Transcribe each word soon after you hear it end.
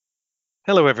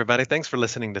Hello, everybody. Thanks for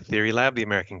listening to Theory Lab, the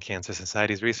American Cancer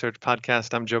Society's research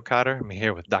podcast. I'm Joe Cotter. I'm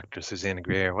here with Dr. Susanna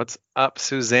Greer. What's up,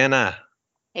 Susanna?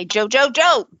 Hey, Joe. It's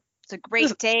a This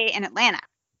great day in Atlanta.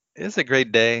 is a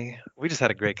great day. We just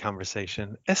had a great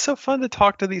conversation. It's so fun to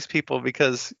talk to these people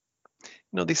because,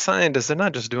 these scientists, they're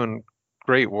not just doing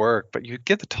great work, but you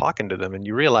get to talking to them and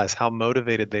you realize how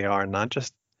motivated they are, not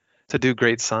just to do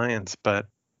great science, but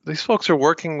these folks are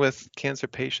working with cancer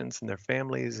patients and their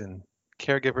families and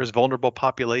caregivers, vulnerable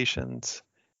populations,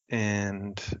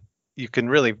 and you can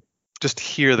really just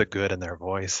hear the good in their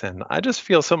voice. And I just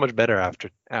feel so much better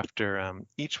after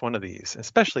each one of these,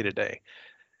 especially today.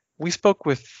 We spoke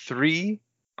with three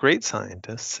great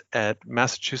scientists at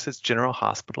Massachusetts General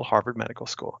Hospital, Harvard Medical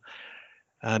School.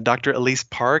 Dr. Elise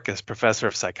Park is professor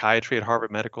of psychiatry at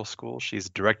Harvard Medical School. She's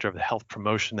director of the Health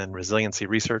Promotion and Resiliency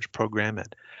Research Program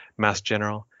at Mass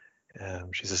General.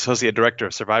 She's associate director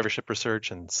of survivorship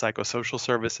research and psychosocial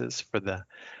services for the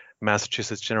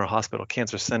Massachusetts General Hospital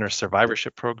Cancer Center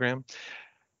Survivorship Program.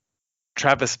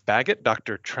 Travis Baggett,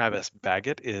 Dr. Travis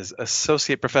Baggett, is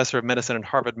Associate Professor of Medicine at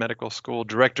Harvard Medical School,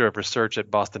 Director of Research at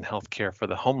Boston Healthcare for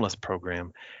the Homeless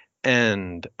Program,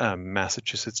 and a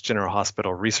Massachusetts General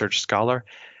Hospital Research Scholar.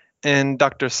 And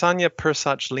Dr. Sonia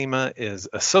Persach Lima is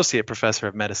Associate Professor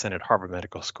of Medicine at Harvard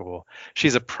Medical School.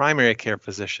 She's a primary care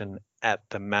physician at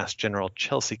the Mass General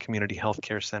Chelsea Community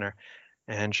Healthcare Center,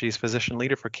 and she's physician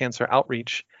leader for cancer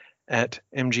outreach at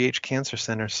MGH Cancer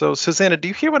Center. So, Susanna, do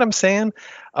you hear what I'm saying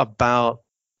about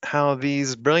how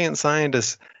these brilliant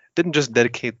scientists didn't just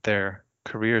dedicate their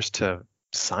careers to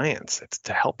science, it's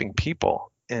to helping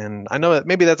people? And I know that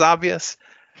maybe that's obvious,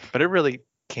 but it really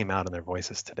came out in their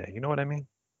voices today. You know what I mean?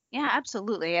 Yeah,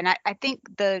 absolutely. And I think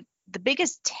the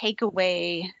biggest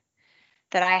takeaway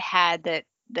that I had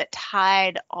that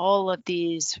tied all of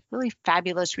these really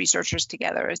fabulous researchers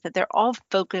together is that they're all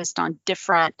focused on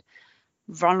different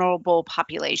vulnerable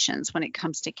populations when it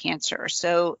comes to cancer.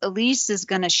 So Elise is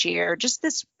going to share just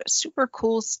this super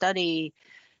cool study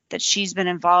that she's been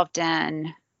involved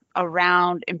in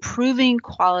around improving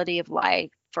quality of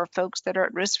life for folks that are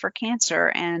at risk for cancer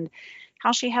and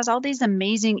how she has all these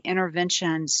amazing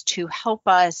interventions to help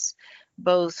us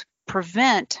both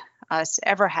prevent us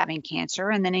ever having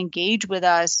cancer and then engage with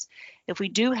us if we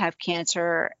do have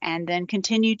cancer and then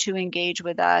continue to engage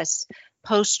with us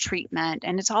post treatment.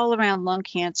 And it's all around lung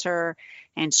cancer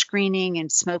and screening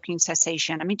and smoking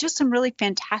cessation. I mean, just some really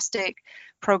fantastic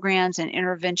programs and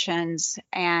interventions.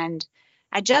 And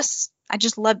I just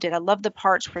loved it. I love the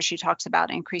parts where she talks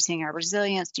about increasing our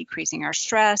resilience, decreasing our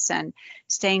stress, and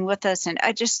staying with us. And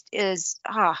I just is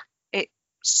it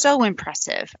so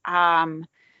impressive. I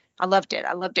loved it.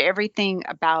 I loved everything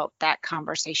about that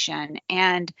conversation.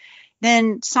 And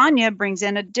then Sonia brings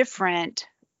in a different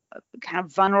kind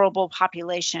of vulnerable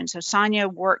population. So Sonia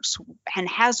works and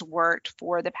has worked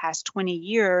for the past 20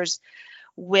 years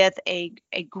with a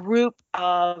group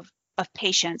of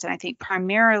patients, and I think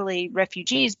primarily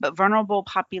refugees, but vulnerable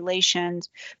populations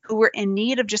who were in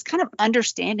need of just kind of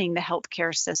understanding the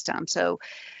healthcare system. So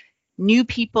new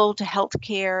people to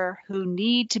healthcare who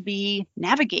need to be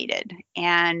navigated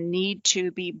and need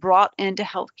to be brought into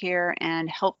healthcare and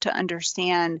help to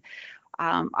understand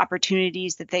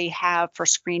opportunities that they have for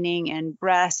screening in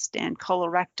breast and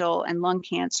colorectal and lung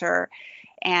cancer.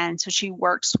 And so she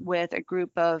works with a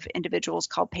group of individuals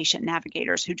called patient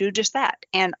navigators who do just that.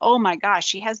 And oh my gosh,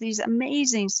 she has these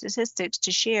amazing statistics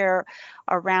to share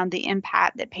around the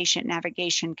impact that patient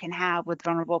navigation can have with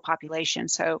vulnerable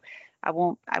populations. So I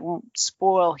won't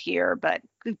spoil here, but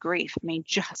good grief, I mean,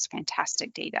 just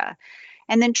fantastic data.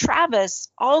 And then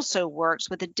Travis also works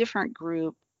with a different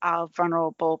group of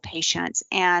vulnerable patients.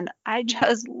 And I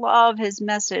just love his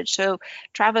message. So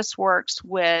Travis works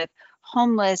with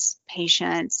homeless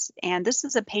patients, and this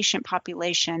is a patient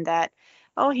population that,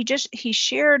 oh, he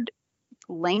shared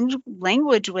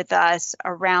language with us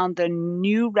around the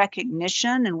new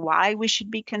recognition and why we should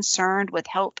be concerned with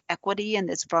health equity in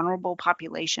this vulnerable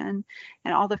population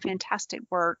and all the fantastic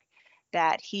work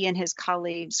that he and his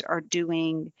colleagues are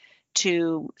doing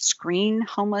to screen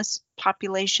homeless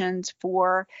populations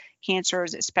for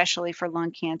cancers, especially for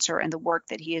lung cancer, and the work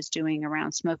that he is doing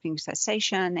around smoking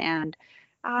cessation and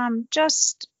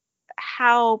just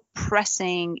how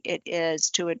pressing it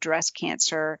is to address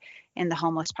cancer in the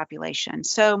homeless population.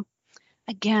 So,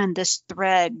 again, this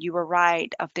thread, you were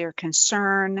right, of their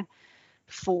concern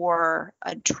for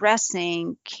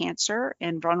addressing cancer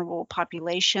in vulnerable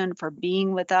population, for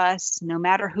being with us, no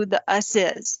matter who the us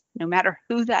is, no matter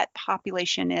who that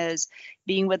population is,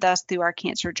 being with us through our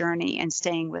cancer journey and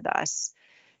staying with us.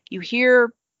 You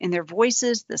hear in their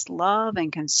voices this love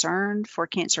and concern for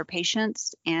cancer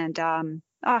patients. And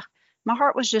my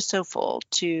heart was just so full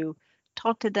to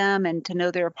talk to them and to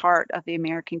know they're a part of the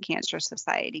American Cancer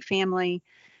Society family.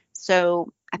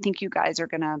 So I think you guys are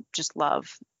going to just love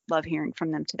hearing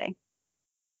from them today.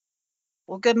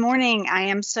 Well, good morning. I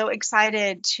am so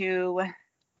excited to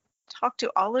talk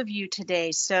to all of you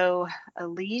today. So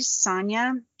Elise,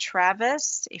 Sonia,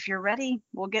 Travis, if you're ready,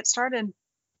 we'll get started.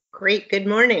 Great. Good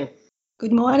morning.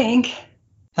 Good morning.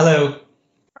 Hello.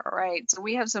 All right. So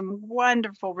we have some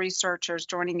wonderful researchers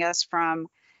joining us from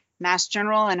Mass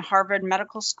General and Harvard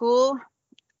Medical School.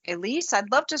 Elise,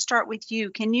 I'd love to start with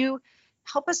you. Can you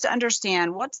help us to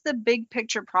understand what's the big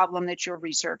picture problem that your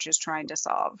research is trying to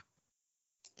solve?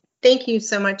 Thank you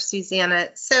so much, Susanna.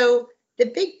 So the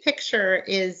big picture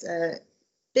is a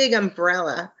big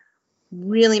umbrella.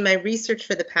 Really, my research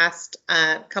for the past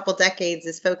couple decades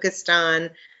is focused on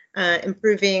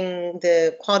improving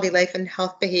the quality of life and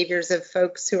health behaviors of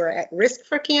folks who are at risk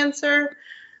for cancer,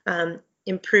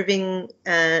 improving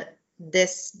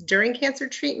this during cancer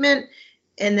treatment,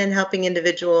 and then helping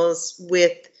individuals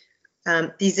with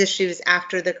these issues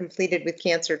after they're completed with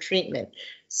cancer treatment.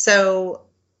 So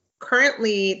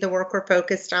currently, the work we're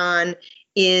focused on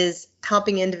is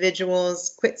helping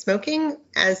individuals quit smoking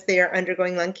as they are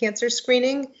undergoing lung cancer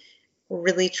screening. We're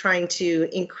really trying to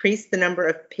increase the number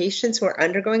of patients who are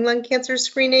undergoing lung cancer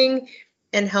screening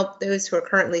and help those who are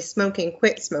currently smoking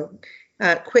quit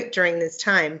during this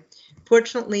time.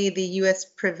 Fortunately, the U.S.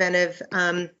 Preventive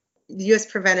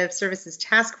Services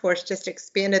Task Force just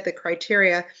expanded the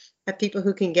criteria of people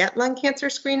who can get lung cancer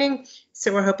screening.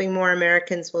 So we're hoping more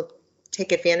Americans will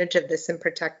take advantage of this and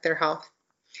protect their health.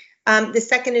 The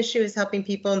second issue is helping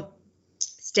people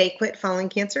stay quit following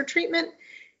cancer treatment.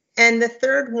 And the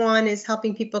third one is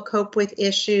helping people cope with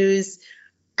issues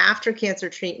after cancer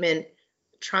treatment,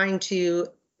 trying to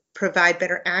provide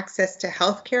better access to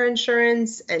healthcare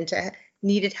insurance and to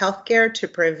needed healthcare to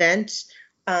prevent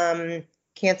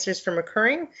cancers from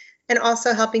occurring, and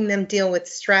also helping them deal with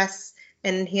stress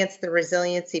and enhance the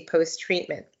resiliency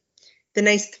post-treatment. The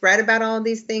nice thread about all of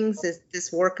these things is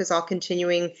this work is all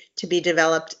continuing to be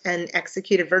developed and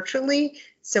executed virtually.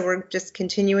 So we're just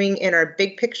continuing in our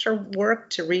big picture work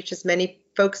to reach as many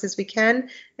folks as we can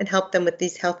and help them with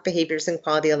these health behaviors and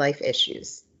quality of life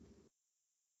issues.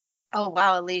 Oh,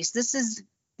 wow, Elise, this is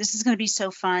going to be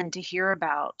so fun to hear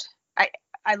about.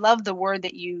 I love the word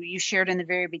that you shared in the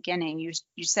very beginning.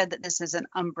 You said that this is an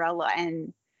umbrella,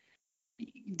 and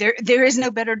there is no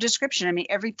better description. I mean,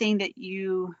 everything that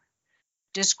you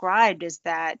described is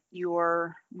that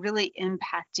you're really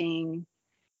impacting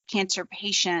cancer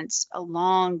patients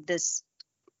along this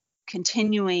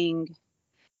continuing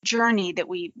journey that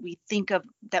we think of,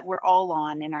 that we're all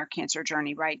on in our cancer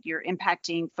journey, right? You're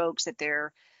impacting folks at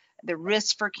the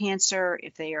risk for cancer,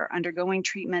 if they are undergoing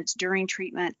treatments, during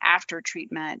treatment, after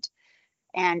treatment,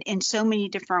 and in so many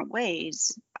different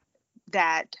ways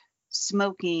that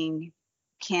smoking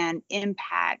can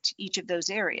impact each of those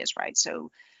areas, right?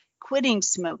 So quitting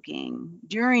smoking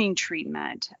during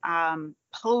treatment,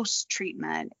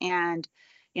 post-treatment, and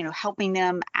helping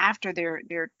them after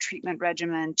their treatment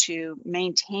regimen to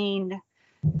maintain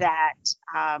that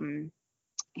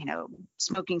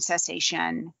smoking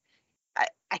cessation.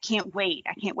 I can't wait.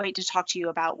 I can't wait to talk to you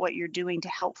about what you're doing to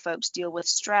help folks deal with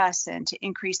stress and to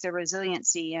increase their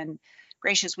resiliency. And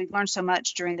gracious, we've learned so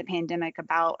much during the pandemic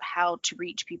about how to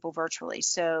reach people virtually.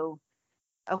 So,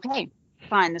 okay,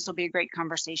 fine. This will be a great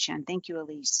conversation. Thank you,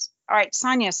 Elise. All right,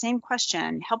 Sonia, same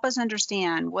question. Help us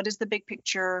understand, what is the big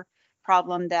picture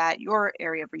problem that your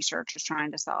area of research is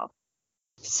trying to solve?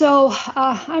 So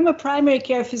I'm a primary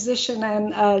care physician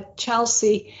in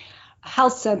Chelsea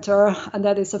Health Center, and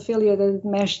that is affiliated with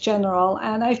Mass General.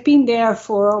 And I've been there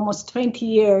for almost 20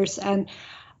 years. And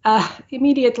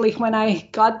immediately when I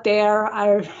got there,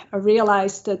 I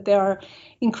realized that there are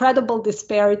incredible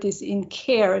disparities in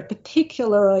care,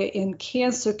 particularly in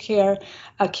cancer care,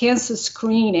 cancer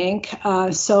screening.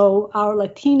 So our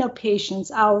Latino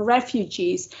patients, our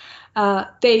refugees,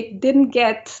 they didn't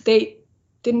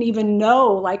even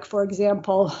know, like, for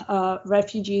example,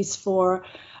 refugees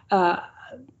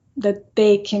that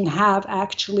they can have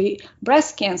actually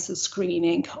breast cancer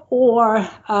screening, or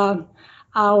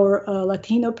our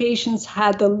Latino patients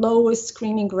had the lowest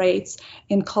screening rates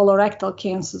in colorectal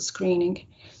cancer screening.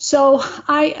 So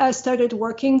I started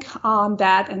working on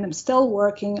that, and I'm still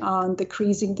working on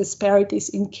decreasing disparities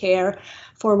in care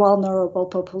for vulnerable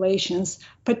populations,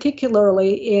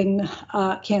 particularly in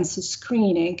cancer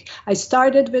screening. I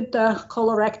started with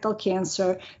colorectal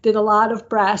cancer, did a lot of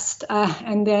breast,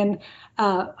 and then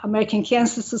American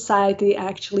Cancer Society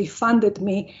actually funded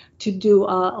me to do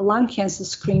lung cancer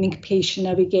screening patient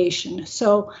navigation.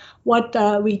 So what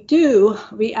we do,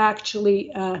 we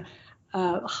actually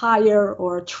hire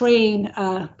or train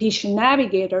patient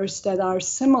navigators that are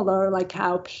similar like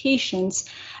our patients,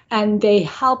 and they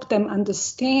help them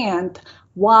understand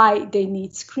why they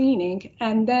need screening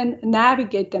and then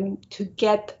navigate them to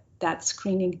get that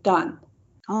screening done.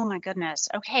 Oh my goodness.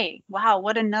 Okay. Wow.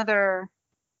 What another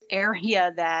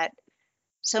area that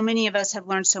so many of us have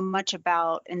learned so much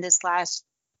about in this last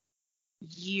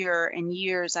year and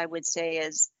years, I would say,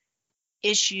 is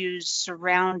issues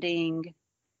surrounding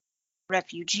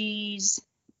refugees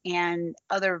and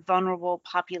other vulnerable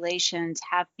populations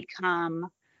have become,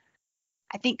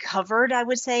 I think, covered, I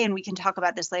would say, and we can talk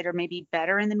about this later, maybe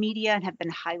better in the media and have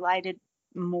been highlighted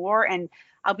more. And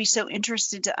I'll be so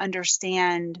interested to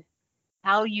understand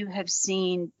how you have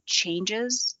seen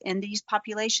changes in these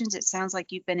populations. It sounds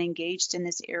like you've been engaged in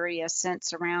this area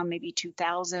since around maybe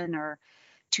 2000 or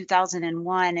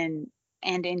 2001,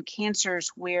 and in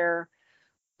cancers where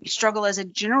we struggle as a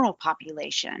general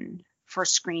population for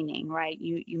screening, right?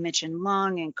 You mentioned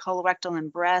lung and colorectal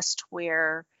and breast,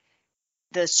 where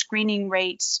the screening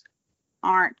rates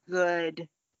aren't good,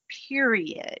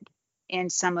 period, in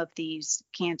some of these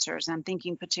cancers. I'm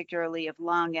thinking particularly of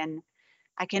lung, and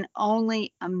I can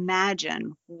only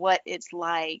imagine what it's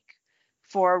like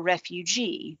for a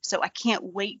refugee. So I can't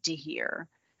wait to hear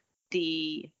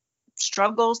the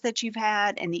struggles that you've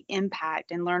had and the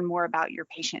impact and learn more about your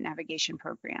patient navigation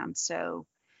program. So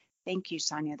thank you,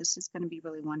 Sonia. This is going to be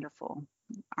really wonderful.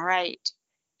 All right.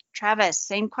 Travis,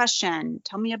 same question.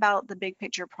 Tell me about the big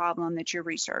picture problem that your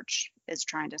research is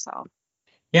trying to solve.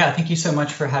 Yeah, thank you so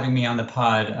much for having me on the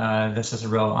pod. This is a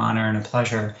real honor and a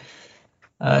pleasure.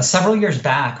 Several years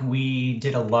back, we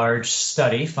did a large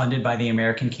study funded by the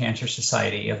American Cancer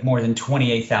Society of more than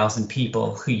 28,000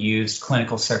 people who used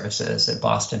clinical services at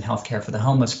Boston Healthcare for the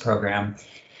Homeless program.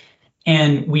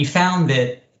 And we found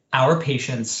that our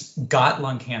patients got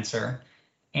lung cancer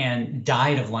and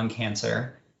died of lung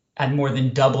cancer at more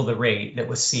than double the rate that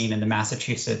was seen in the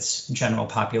Massachusetts general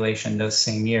population those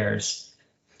same years.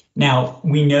 Now,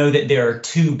 we know that there are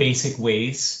two basic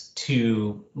ways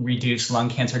to reduce lung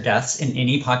cancer deaths in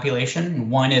any population.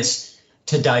 One is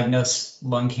to diagnose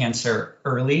lung cancer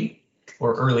early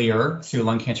or earlier through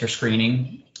lung cancer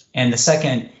screening. And the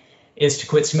second is to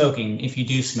quit smoking if you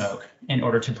do smoke in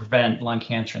order to prevent lung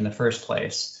cancer in the first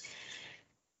place.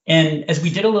 And as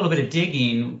we did a little bit of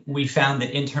digging, we found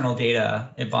that internal data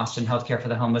at Boston Healthcare for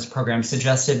the Homeless program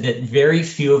suggested that very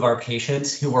few of our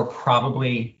patients who were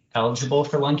probably eligible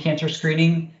for lung cancer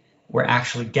screening were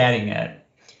actually getting it.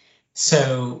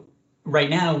 So right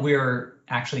now we're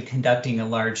actually conducting a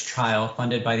large trial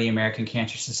funded by the American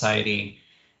Cancer Society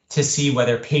to see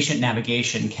whether patient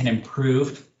navigation can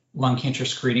improve lung cancer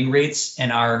screening rates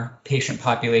in our patient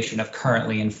population of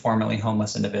currently and formerly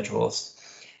homeless individuals.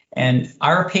 And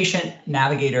our patient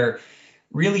navigator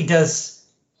really does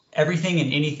everything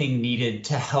and anything needed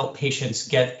to help patients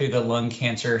get through the lung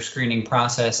cancer screening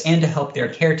process and to help their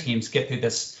care teams get through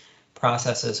this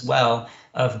process as well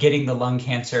of getting the lung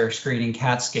cancer screening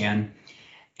CAT scan.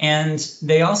 And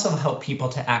they also help people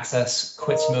to access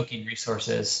quit smoking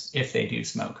resources if they do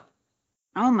smoke.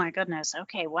 Oh my goodness.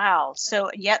 Okay, wow.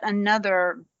 So yet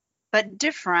another, but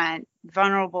different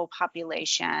vulnerable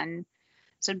population.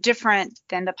 So different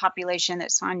than the population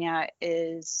that Sonia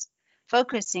is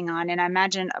focusing on. And I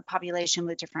imagine a population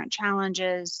with different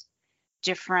challenges,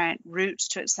 different routes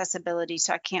to accessibility.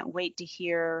 So I can't wait to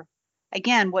hear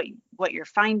again what you're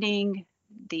finding,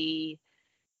 the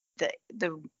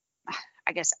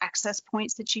I guess access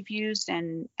points that you've used,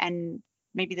 and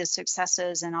maybe the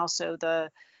successes and also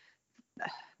the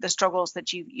struggles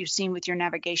that you've seen with your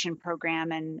navigation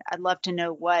program. And I'd love to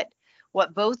know what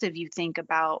both of you think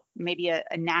about maybe a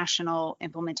national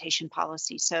implementation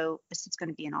policy. So this is going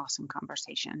to be an awesome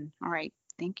conversation. All right,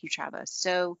 thank you, Travis.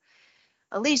 So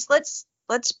Elise, let's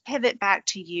pivot back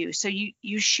to you. So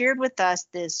you shared with us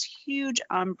this huge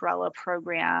umbrella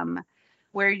program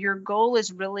where your goal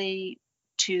is really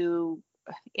to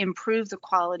improve the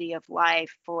quality of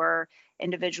life for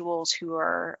individuals who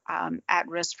are at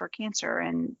risk for cancer.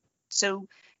 And so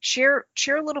share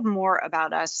a little more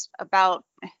about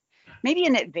maybe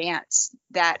an advance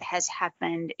that has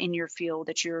happened in your field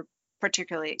that you're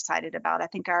particularly excited about. I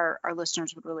think our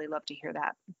listeners would really love to hear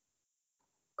that.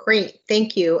 Great,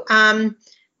 thank you.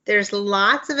 There's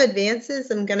lots of advances.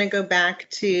 I'm going to go back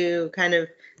to kind of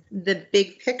the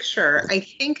big picture. I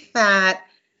think that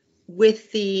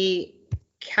with the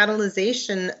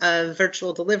catalyzation of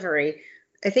virtual delivery,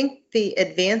 I think the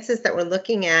advances that we're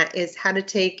looking at is how to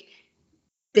take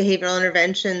behavioral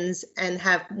interventions and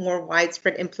have more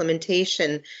widespread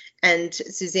implementation. And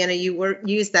Susanna, you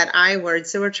used that I word.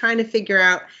 So we're trying to figure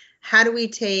out how do we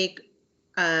take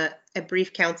a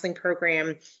brief counseling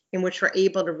program in which we're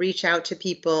able to reach out to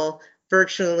people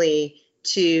virtually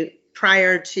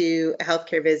prior to a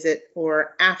healthcare visit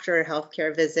or after a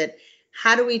healthcare visit.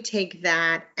 How do we take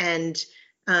that and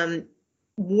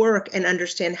work and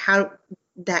understand how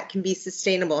that can be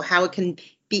sustainable, how it can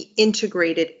be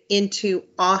integrated into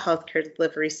all healthcare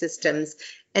delivery systems,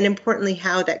 and importantly,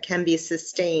 how that can be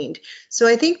sustained. So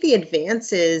I think the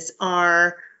advances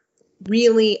are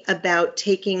really about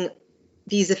taking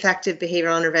these effective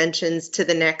behavioral interventions to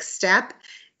the next step.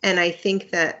 And I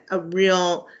think that a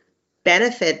real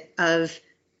benefit of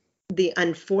the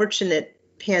unfortunate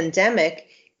pandemic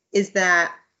is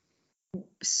that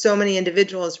so many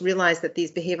individuals realize that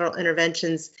these behavioral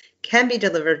interventions can be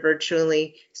delivered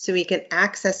virtually, so we can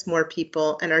access more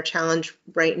people. And our challenge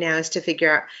right now is to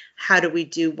figure out how do we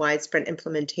do widespread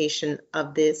implementation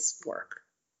of this work.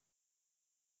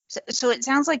 So it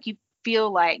sounds like you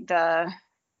feel like the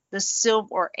silver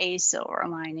or a silver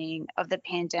lining of the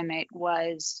pandemic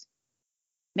was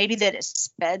maybe that it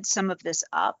sped some of this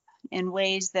up in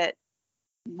ways that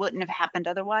wouldn't have happened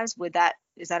otherwise.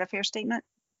 Is that a fair statement?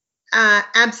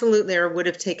 Absolutely, or would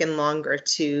have taken longer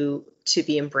to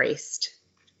be embraced.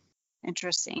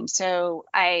 Interesting. So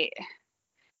I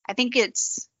think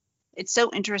it's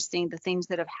so interesting, the things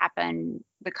that have happened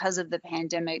because of the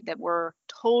pandemic that were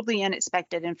totally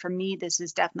unexpected. And for me, this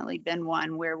has definitely been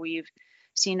one where we've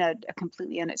seen a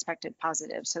completely unexpected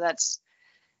positive. So that's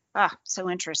so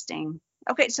interesting.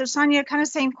 Okay, so Sonia, kind of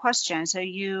same question. So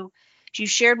you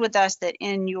shared with us that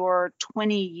in your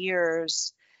 20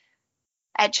 years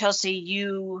at Chelsea,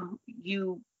 you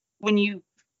when you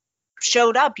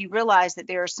showed up, you realized that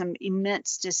there are some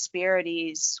immense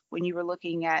disparities when you were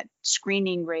looking at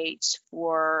screening rates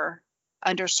for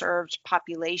underserved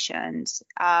populations,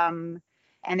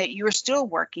 and that you were still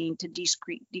working to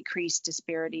decrease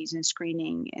disparities in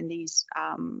screening in these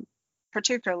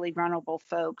particularly vulnerable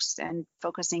folks, and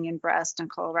focusing in breast and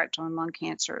colorectal and lung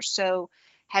cancer. So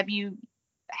have you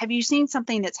seen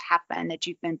something that's happened that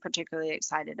you've been particularly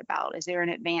excited about? Is there an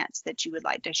advance that you would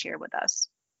like to share with us?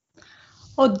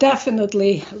 Oh,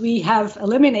 definitely. We have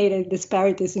eliminated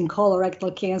disparities in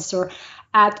colorectal cancer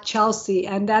at Chelsea,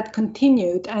 and that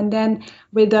continued. And then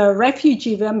with the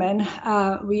refugee women,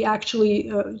 we actually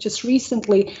just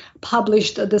recently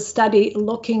published the study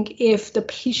looking if the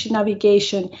patient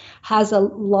navigation has a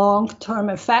long-term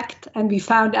effect. And we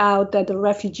found out that the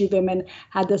refugee women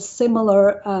had a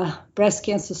similar breast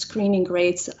cancer screening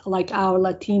rates like our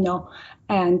Latino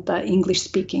and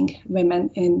English-speaking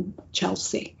women in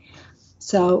Chelsea.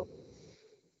 So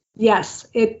yes,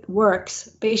 it works.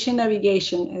 Patient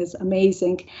navigation is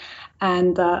amazing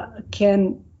and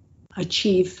can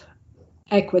achieve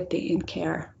equity in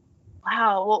care.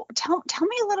 Wow. Well, tell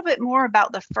me a little bit more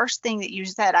about the first thing that you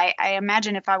said. I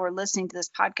imagine if I were listening to this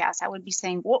podcast, I would be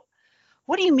saying, what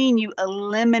do you mean you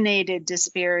eliminated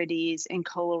disparities in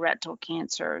colorectal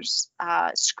cancers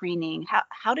screening?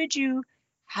 How did you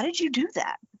do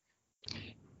that?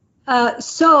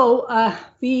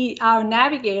 Our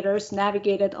navigators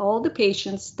navigated all the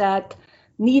patients that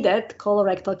needed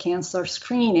colorectal cancer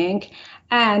screening.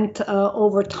 And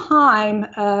over time,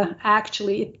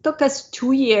 actually, it took us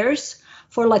 2 years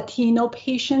for Latino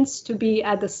patients to be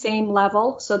at the same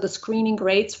level. So the screening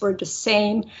rates were the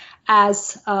same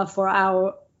as for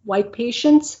our white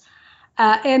patients.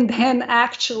 And then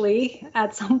actually,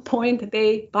 at some point,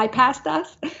 they bypassed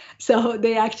us. So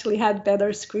they actually had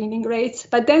better screening rates.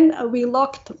 But then we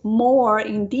looked more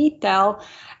in detail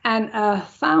and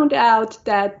found out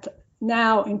that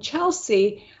now in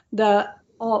Chelsea, the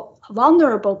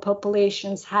vulnerable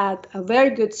populations had a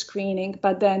very good screening.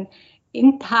 But then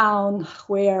in town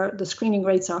where the screening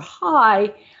rates are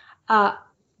high,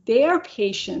 their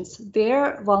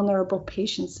vulnerable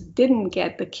patients didn't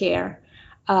get the care.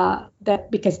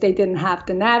 Because they didn't have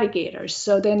the navigators.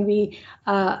 So then we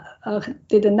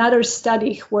did another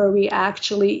study where we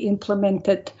actually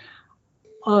implemented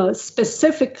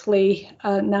specifically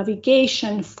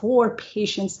navigation for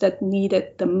patients that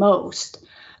needed the most.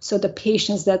 So the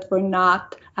patients that were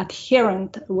not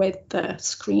adherent with the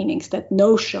screenings, that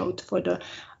no-showed for the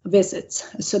visits.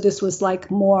 So this was like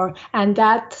more, and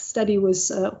that study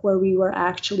was where we were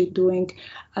actually doing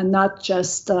not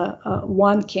just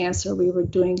one cancer, we were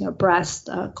doing a breast,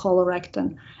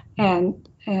 colorectal, and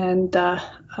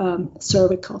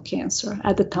cervical cancer.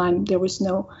 At the time, there was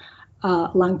no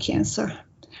lung cancer.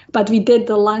 But we did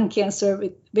the lung cancer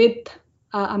with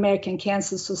American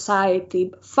Cancer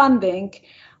Society funding,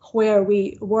 where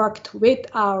we worked with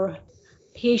our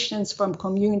patients from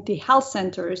community health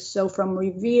centers, so from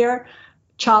Revere,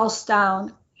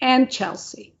 Charlestown, and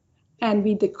Chelsea. And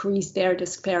we decreased their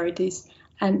disparities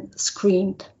and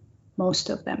screened most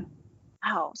of them.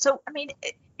 Wow. So, I mean,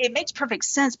 it makes perfect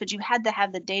sense, but you had to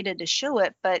have the data to show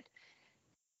it. But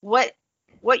what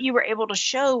you were able to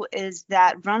show is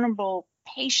that vulnerable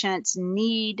patients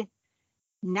need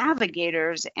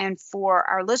navigators. And for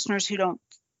our listeners who don't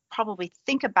probably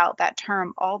think about that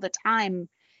term all the time,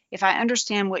 if I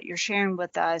understand what you're sharing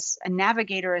with us, a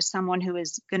navigator is someone who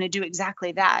is going to do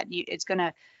exactly that. It's going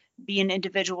to be an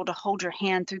individual to hold your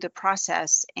hand through the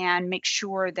process and make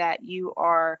sure that you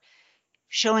are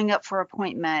showing up for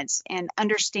appointments and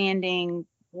understanding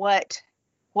what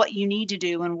you need to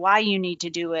do and why you need to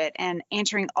do it, and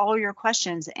answering all your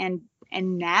questions and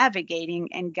navigating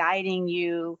and guiding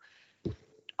you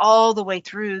all the way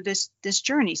through this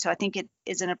journey. So I think it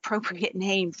is an appropriate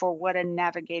name for what a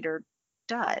navigator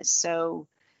does. So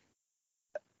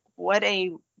what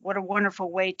a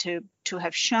wonderful way to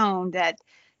have shown that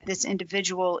this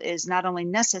individual is not only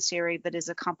necessary, but is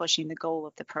accomplishing the goal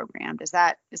of the program. Is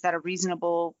that a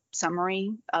reasonable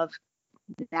summary of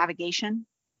navigation?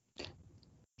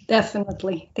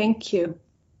 Definitely. Thank you.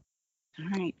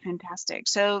 All right, fantastic.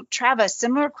 So Travis,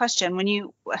 similar question. When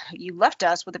you left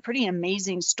us with a pretty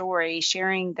amazing story,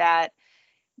 sharing that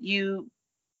you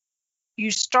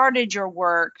started your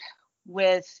work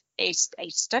with a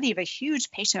study of a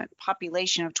huge patient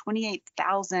population of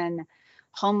 28,000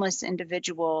 homeless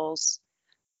individuals,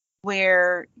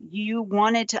 where you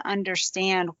wanted to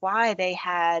understand why they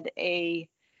had a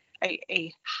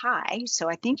high, so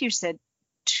I think you said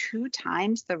 2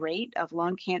 times the rate of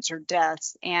lung cancer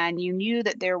deaths, and you knew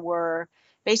that there were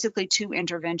basically 2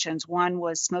 interventions. One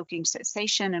was smoking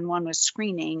cessation and one was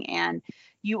screening. And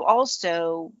you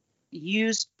also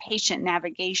used patient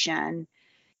navigation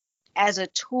as a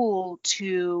tool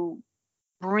to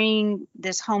bring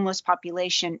this homeless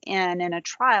population in a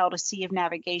trial to see if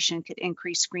navigation could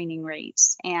increase screening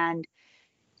rates. And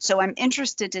so I'm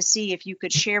interested to see if you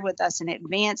could share with us an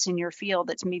advance in your field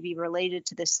that's maybe related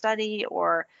to this study,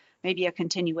 or maybe a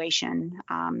continuation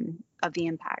of the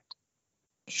impact.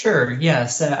 Sure,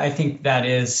 yes. I think that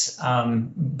is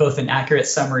both an accurate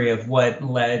summary of what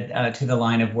led to the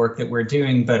line of work that we're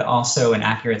doing, but also an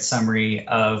accurate summary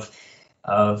of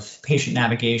patient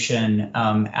navigation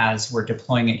as we're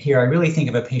deploying it here. I really think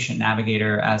of a patient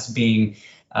navigator as being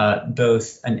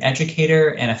both an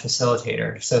educator and a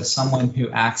facilitator. So someone who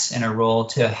acts in a role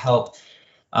to help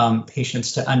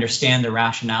patients to understand the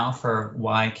rationale for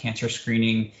why cancer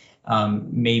screening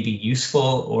may be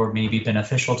useful or may be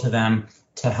beneficial to them,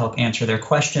 to help answer their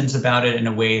questions about it in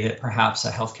a way that perhaps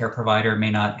a healthcare provider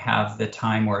may not have the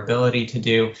time or ability to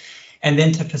do, and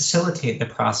then to facilitate the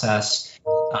process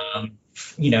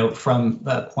from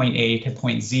point A to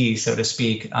point Z, so to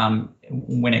speak,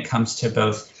 when it comes to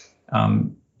both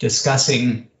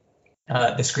discussing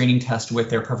the screening test with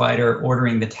their provider,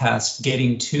 ordering the test,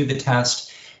 getting to the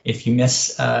test. If you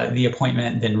miss the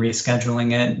appointment, then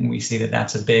rescheduling it. And we see that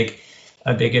that's a big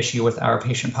issue with our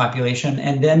patient population.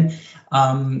 And then,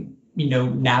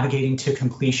 navigating to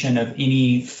completion of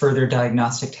any further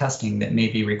diagnostic testing that may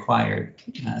be required.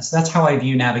 So that's how I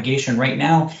view navigation right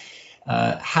now.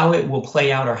 How it will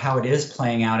play out, or how it is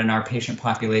playing out in our patient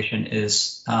population,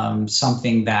 is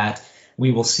something that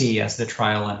we will see as the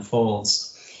trial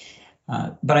unfolds.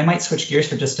 But I might switch gears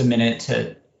for just a minute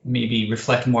to maybe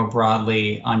reflect more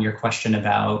broadly on your question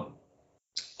about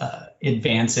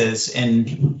advances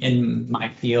in my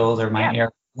field or my area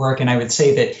of work. And I would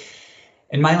say that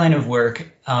in my line of work,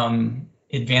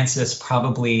 advances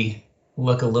probably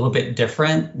look a little bit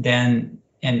different than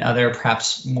in other,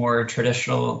 perhaps more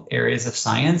traditional areas of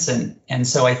science. And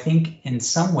so I think in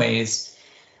some ways,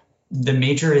 the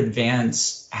major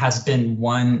advance has been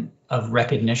one of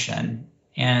recognition.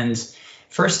 And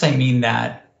first, I mean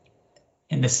that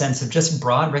in the sense of just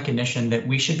broad recognition that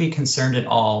we should be concerned at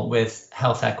all with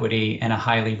health equity and a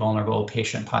highly vulnerable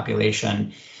patient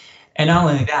population. And not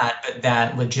only that, but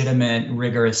that legitimate,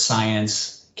 rigorous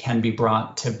science can be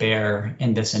brought to bear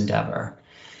in this endeavor.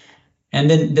 And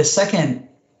then the second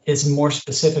is more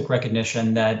specific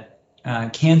recognition that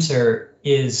cancer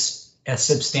is a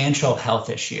substantial health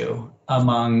issue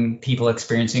among people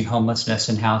experiencing homelessness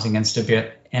and housing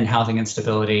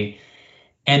instability,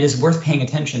 and is worth paying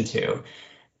attention to.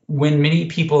 When many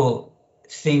people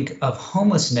think of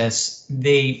homelessness,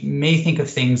 they may think of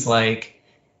things like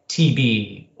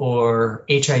TB or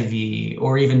HIV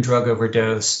or even drug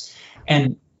overdose.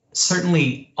 And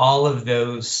certainly all of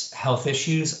those health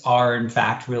issues are in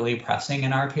fact really pressing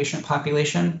in our patient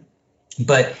population.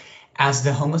 But as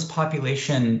the homeless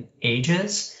population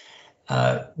ages,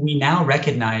 we now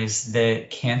recognize that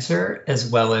cancer, as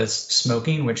well as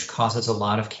smoking, which causes a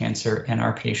lot of cancer in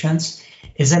our patients,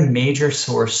 is a major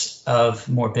source of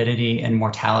morbidity and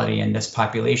mortality in this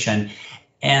population.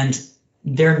 And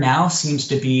there now seems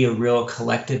to be a real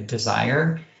collective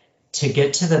desire to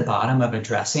get to the bottom of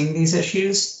addressing these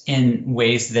issues in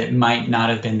ways that might not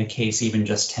have been the case even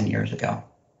just 10 years ago.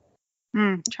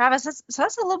 Travis,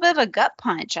 that's a little bit of a gut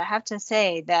punch. I have to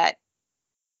say that,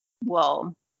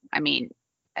 well, I mean,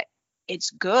 it's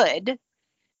good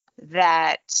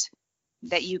that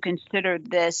you consider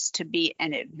this to be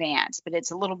an advance, but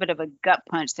it's a little bit of a gut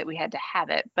punch that we had to have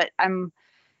it. But I'm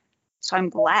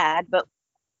glad. But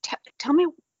tell me,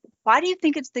 why do you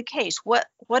think it's the case? What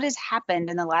has happened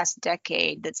in the last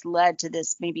decade that's led to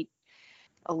this maybe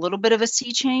a little bit of a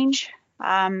sea change?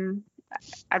 I'd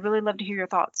really love to hear your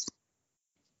thoughts.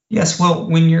 Yes, well,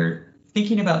 when you're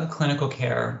thinking about the clinical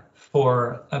care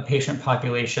for a patient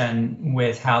population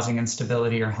with housing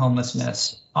instability or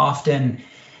homelessness, often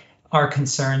our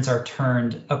concerns are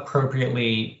turned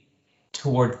appropriately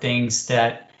toward things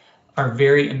that are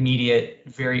very immediate,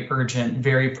 very urgent,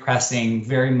 very pressing,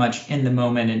 very much in the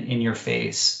moment and in your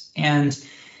face. And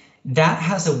that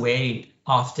has a way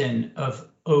often of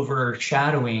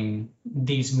overshadowing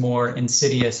these more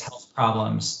insidious health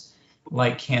problems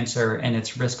like cancer and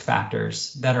its risk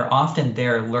factors that are often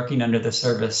there lurking under the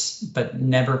surface, but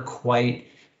never quite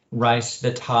rise to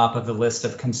the top of the list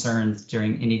of concerns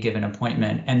during any given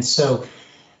appointment. And so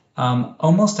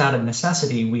almost out of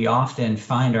necessity, we often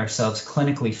find ourselves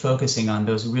clinically focusing on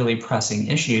those really pressing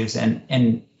issues.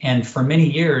 And for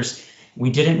many years, we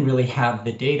didn't really have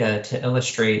the data to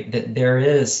illustrate that there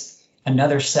is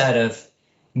another set of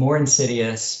more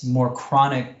insidious, more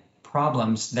chronic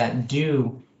problems that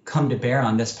do come to bear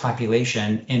on this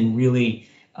population in really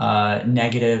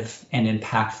negative and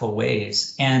impactful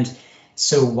ways. And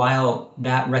so while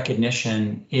that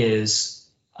recognition is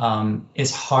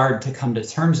hard to come to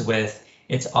terms with,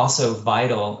 it's also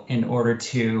vital in order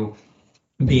to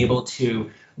be able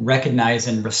to recognize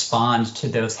and respond to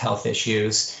those health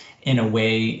issues in a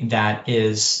way that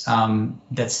is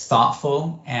that's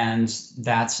thoughtful and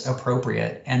that's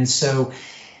appropriate. And so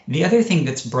the other thing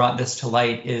that's brought this to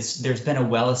light is there's been a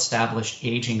well-established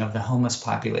aging of the homeless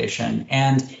population.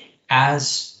 And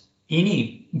as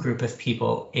any group of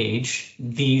people age,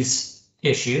 these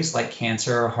issues like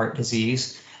cancer or heart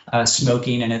disease,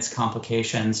 smoking and its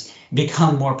complications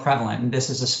become more prevalent. And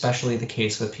this is especially the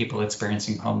case with people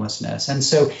experiencing homelessness. And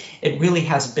so it really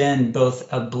has been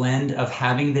both a blend of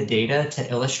having the data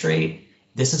to illustrate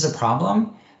this is a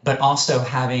problem, but also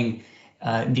having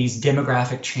these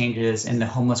demographic changes in the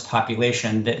homeless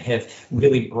population that have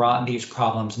really brought these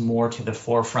problems more to the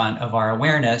forefront of our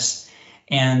awareness.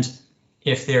 And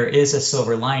if there is a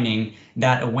silver lining,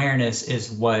 that awareness is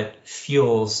what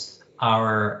fuels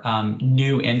our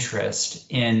new interest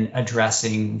in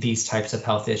addressing these types of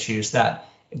health issues that,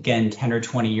 again, 10 or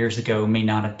 20 years ago may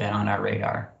not have been on our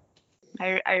radar.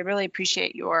 I really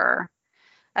appreciate your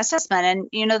assessment. And,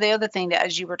 you know, the other thing that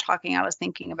as you were talking, I was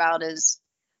thinking about is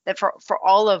that for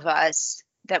all of us,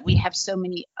 that we have so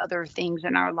many other things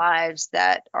in our lives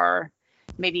that are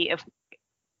maybe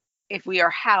if we are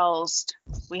housed,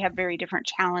 we have very different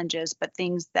challenges, but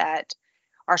things that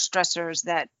are stressors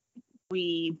that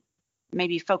we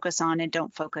maybe focus on and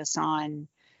don't focus on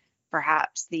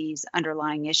perhaps these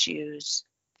underlying issues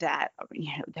that,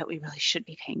 you know, that we really should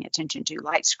be paying attention to,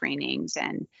 like screenings.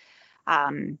 And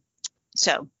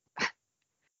so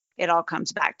it all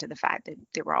comes back to the fact that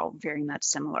they were all very much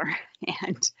similar.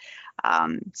 And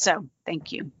so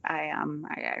thank you.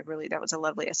 I really, that was a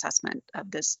lovely assessment of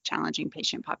this challenging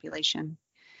patient population.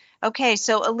 Okay,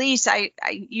 so Elise,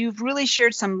 you've really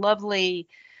shared some lovely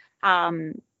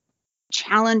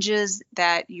challenges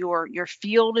that your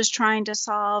field is trying to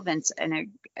solve, and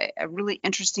a really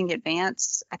interesting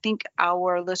advance. I think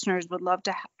our listeners would love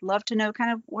to know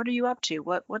kind of what are you up to?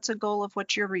 What's a goal of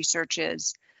what your research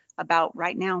is about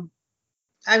right now?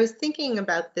 I was thinking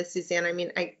about this, Suzanne. I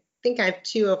mean, I think I have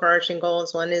two overarching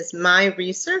goals. One is my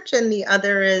research, and the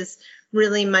other is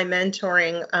really my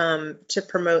mentoring to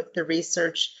promote the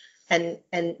research and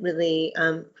really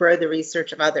grow the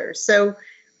research of others. So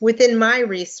within my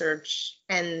research,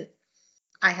 and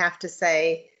I have to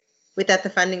say, without the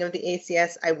funding of the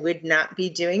ACS, I would not be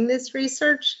doing this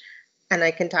research. And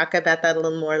I can talk about that a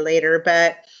little more later.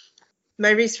 But my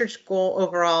research goal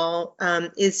overall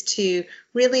is to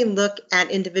really look at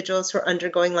individuals who are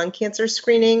undergoing lung cancer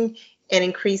screening and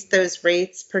increase those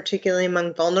rates, particularly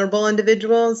among vulnerable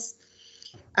individuals.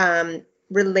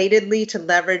 Relatedly, to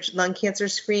leverage lung cancer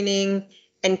screening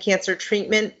and cancer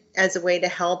treatment as a way to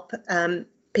help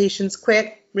patients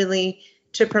quit, really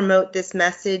to promote this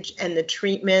message and the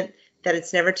treatment that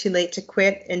it's never too late to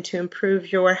quit and to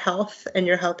improve your health and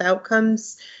your health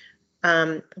outcomes.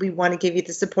 We want to give you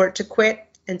the support to quit,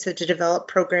 and so to develop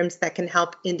programs that can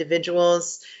help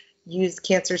individuals use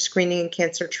cancer screening and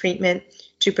cancer treatment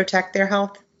to protect their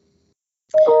health.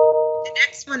 The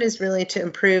next one is really to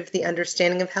improve the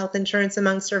understanding of health insurance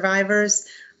among survivors.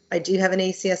 I do have an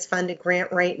ACS funded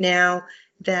grant right now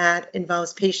that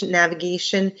involves patient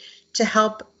navigation to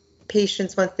help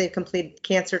patients, once they've completed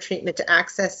cancer treatment, to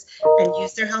access and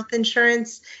use their health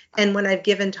insurance. And when I've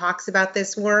given talks about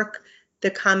this work, the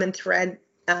common thread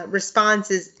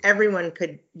response is everyone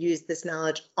could use this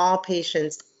knowledge. All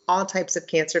patients, all types of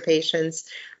cancer patients,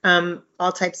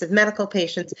 all types of medical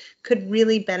patients could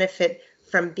really benefit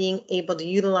from being able to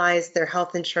utilize their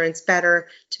health insurance better,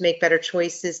 to make better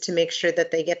choices, to make sure that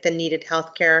they get the needed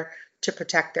health care to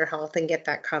protect their health and get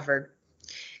that covered.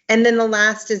 And then the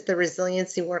last is the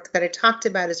resiliency work that I talked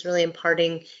about, is really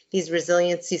imparting these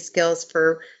resiliency skills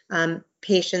for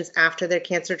patients after their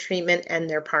cancer treatment and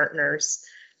their partners.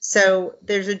 So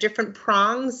there's a different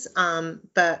prongs,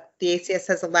 but the ACS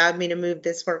has allowed me to move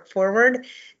this work forward.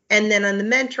 And then on the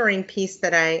mentoring piece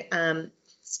that I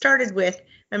started with,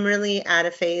 I'm really at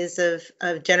a phase of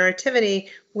generativity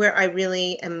where I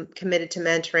really am committed to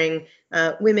mentoring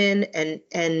women and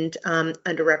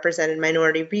underrepresented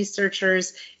minority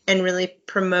researchers, and really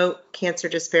promote cancer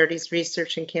disparities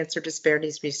research and cancer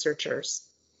disparities researchers.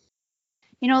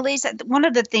 You know, Lisa, one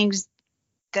of the things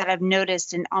that I've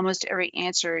noticed in almost every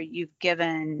answer you've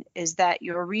given is that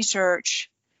your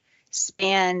research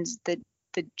spans the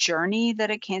journey that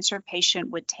a cancer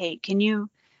patient would take.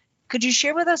 Could you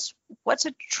share with us what's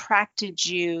attracted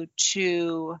you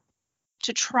to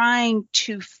trying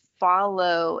to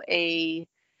follow a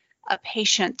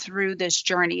patient through this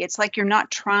journey? It's like you're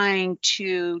not trying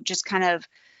to just kind of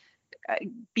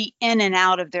be in and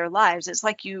out of their lives. It's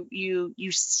like you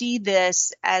see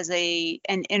this as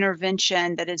an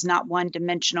intervention that is not one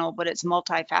dimensional, but it's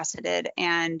multifaceted.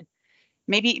 And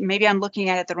maybe I'm looking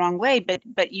at it the wrong way,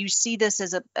 but you see this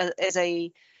as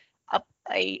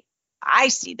I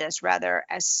see this rather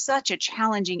as such a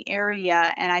challenging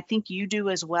area, and I think you do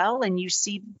as well. And you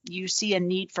see a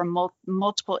need for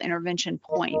multiple intervention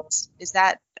points. Is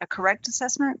that a correct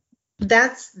assessment?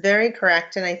 That's very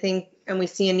correct, and I think, and we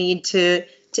see a need to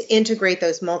integrate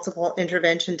those multiple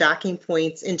intervention docking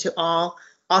points into all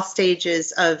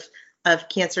stages of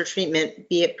cancer treatment,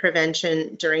 be it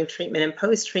prevention, during treatment, and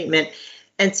post-treatment.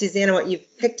 And Susanna, what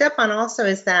you've picked up on also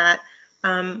is that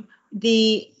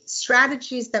the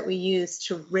strategies that we use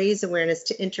to raise awareness,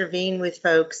 to intervene with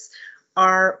folks,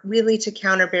 are really to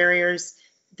counter barriers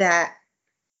that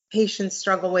patients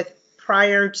struggle with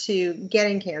prior to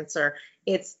getting cancer.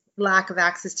 It's lack of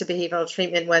access to behavioral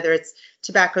treatment, whether it's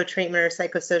tobacco treatment or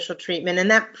psychosocial treatment,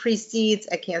 and that precedes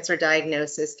a cancer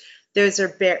diagnosis. Those are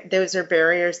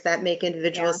barriers that make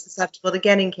individuals susceptible to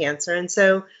getting cancer. And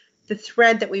so the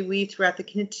thread that we weave throughout the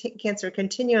cancer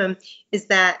continuum is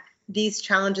that these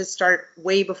challenges start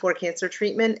way before cancer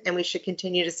treatment, and we should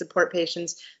continue to support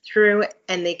patients through,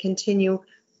 and they continue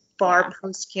far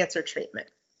post-cancer treatment.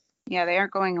 Yeah, they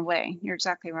aren't going away. You're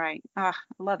exactly right. I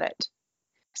love it.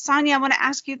 Sonia, I want to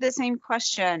ask you the same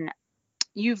question.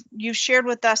 You've shared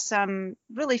with us some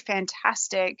really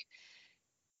fantastic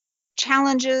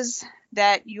challenges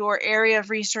that your area of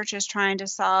research is trying to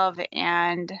solve,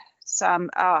 and some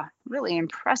really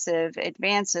impressive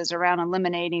advances around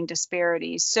eliminating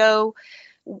disparities. So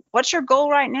what's your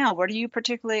goal right now? What are you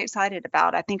particularly excited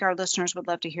about? I think our listeners would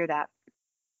love to hear that.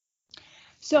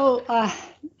 So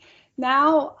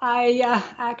now I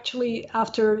actually,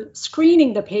 after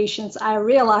screening the patients, I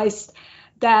realized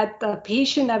that the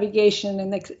patient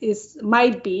navigation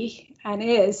might be and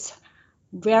is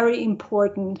very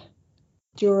important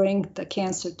during the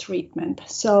cancer treatment.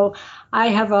 So I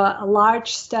have a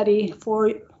large study,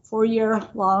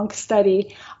 four-year-long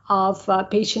study of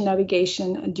patient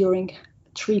navigation during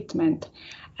treatment.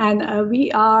 And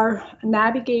we are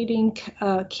navigating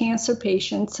cancer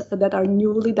patients that are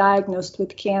newly diagnosed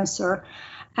with cancer,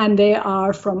 and they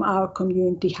are from our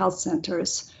community health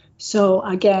centers. So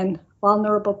again,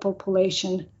 vulnerable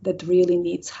population that really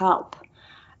needs help.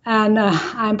 And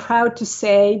I'm proud to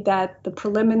say that the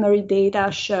preliminary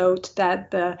data showed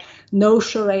that the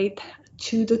no-show rate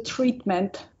to the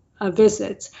treatment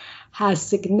visits has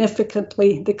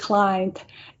significantly declined.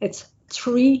 It's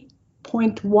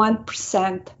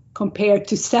 3.1% compared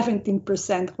to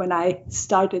 17% when I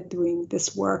started doing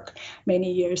this work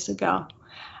many years ago.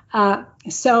 And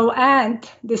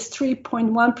this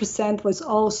 3.1% was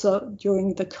also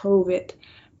during the COVID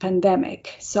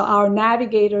pandemic. So our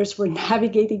navigators were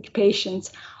navigating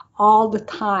patients all the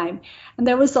time. And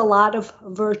there was a lot of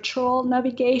virtual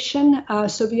navigation.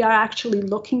 So we are actually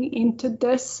looking into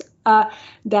this,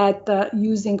 that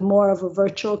using more of a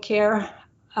virtual care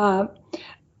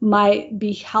might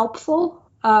be helpful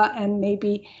and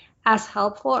maybe as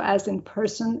helpful as in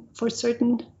person for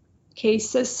certain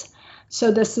cases.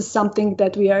 So this is something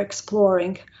that we are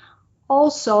exploring.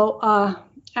 Also,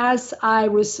 as I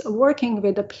was working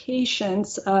with the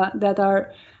patients that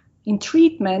are in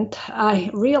treatment, I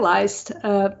realized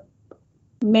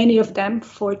many of them,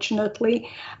 fortunately,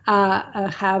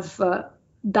 have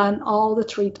done all the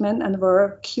treatment and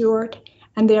were cured,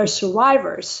 and they are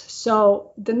survivors.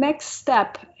 So the next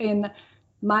step in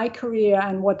my career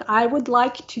and what I would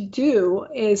like to do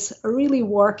is really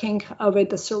working with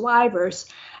the survivors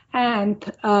and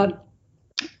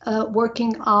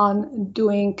working on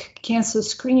doing cancer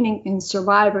screening in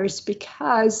survivors,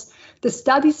 because the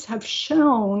studies have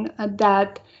shown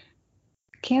that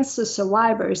cancer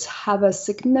survivors have a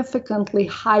significantly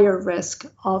higher risk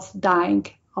of dying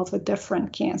of a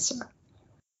different cancer.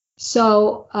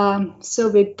 So,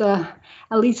 with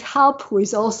Elise Halp, who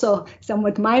is also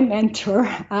somewhat my mentor,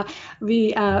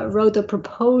 we wrote a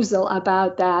proposal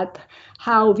about that,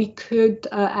 how we could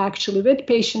actually, with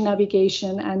patient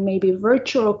navigation and maybe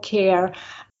virtual care,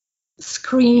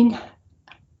 screen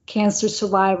cancer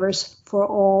survivors for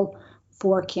all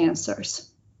 4 cancers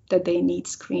that they need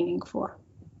screening for.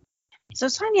 So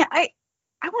Sonia, I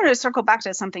want to circle back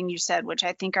to something you said, which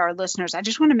I think our listeners, I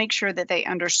just want to make sure that they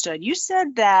understood. You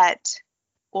said that,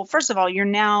 well, first of all, you're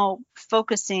now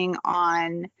focusing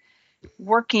on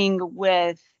working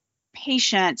with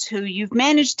patients who you've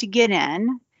managed to get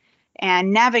in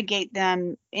and navigate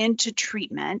them into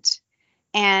treatment,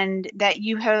 and that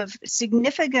you have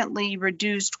significantly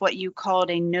reduced what you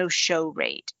called a no-show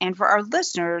rate. And for our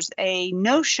listeners, a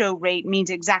no-show rate means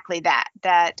exactly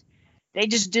that they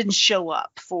just didn't show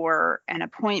up for an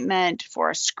appointment,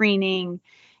 for a screening.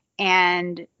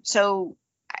 And so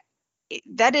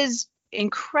that is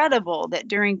incredible that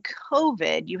during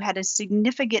COVID, you had a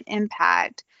significant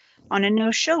impact on a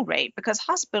no-show rate, because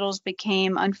hospitals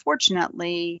became,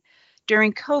 unfortunately,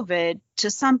 during COVID, to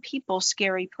some people,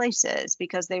 scary places,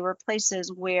 because they were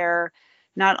places where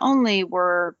not only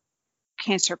were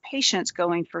cancer patients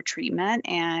going for treatment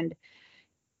and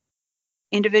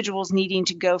individuals needing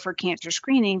to go for cancer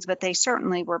screenings, but they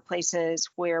certainly were places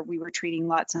where we were treating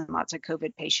lots and lots of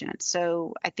COVID patients.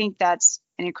 So I think that's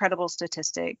an incredible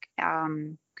statistic.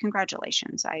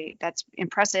 Congratulations. That's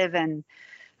impressive. And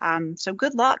so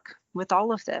good luck with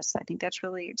all of this. I think that's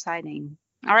really exciting.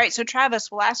 All right, so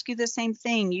Travis, we'll ask you the same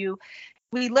thing.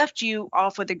 We left you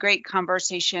off with a great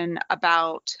conversation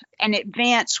about an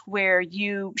advance where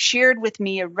you shared with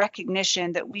me a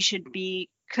recognition that we should be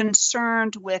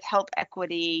concerned with health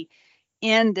equity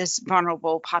in this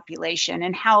vulnerable population,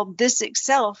 and how this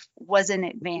itself was an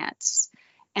advance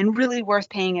and really worth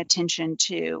paying attention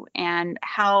to, and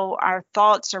how our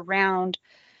thoughts around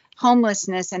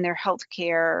homelessness and their health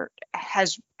care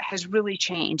has really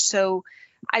changed. So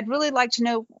I'd really like to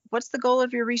know, what's the goal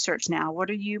of your research now? What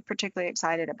are you particularly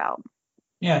excited about?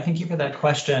 Yeah, thank you for that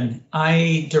question.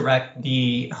 I direct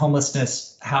the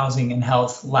Homelessness, Housing, and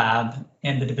Health Lab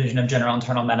in the Division of General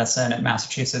Internal Medicine at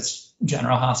Massachusetts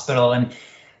General Hospital. And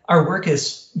our work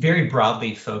is very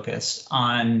broadly focused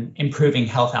on improving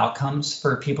health outcomes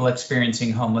for people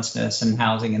experiencing homelessness and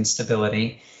housing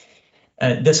instability.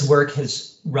 This work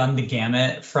has run the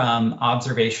gamut from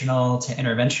observational to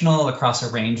interventional across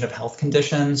a range of health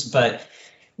conditions, but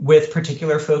with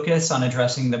particular focus on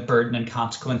addressing the burden and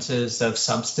consequences of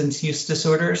substance use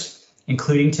disorders,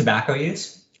 including tobacco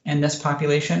use in this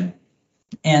population.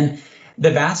 And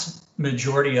the vast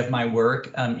majority of my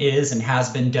work is and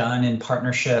has been done in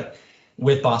partnership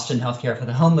with Boston Healthcare for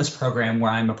the Homeless program,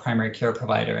 where I'm a primary care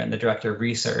provider and the director of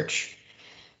research.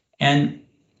 And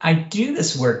I do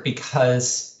this work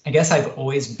because I guess I've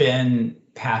always been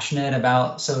passionate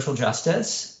about social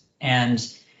justice, and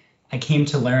I came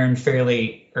to learn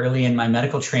fairly early in my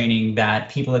medical training that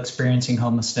people experiencing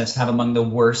homelessness have among the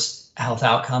worst health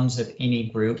outcomes of any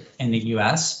group in the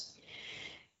US.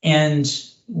 And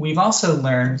we've also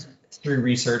learned through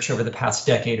research over the past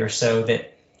decade or so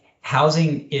that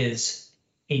housing is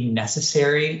a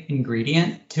necessary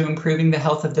ingredient to improving the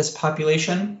health of this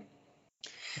population,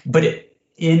 but it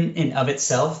in and of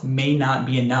itself may not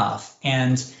be enough.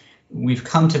 And we've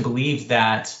come to believe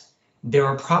that there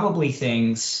are probably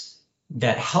things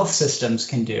that health systems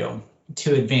can do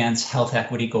to advance health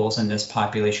equity goals in this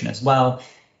population as well.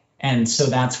 And so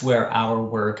that's where our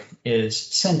work is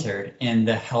centered, in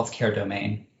the healthcare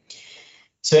domain.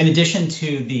 So in addition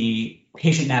to the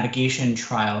patient navigation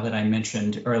trial that I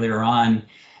mentioned earlier on,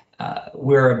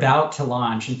 we're about to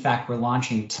launch, in fact, we're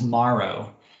launching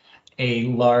tomorrow, a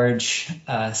large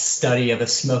study of a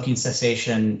smoking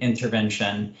cessation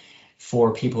intervention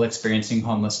for people experiencing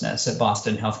homelessness at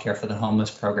Boston Healthcare for the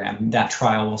Homeless program. That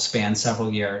trial will span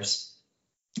several years.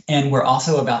 And we're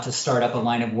also about to start up a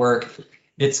line of work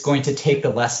that's going to take the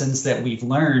lessons that we've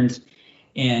learned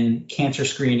in cancer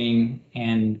screening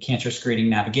and cancer screening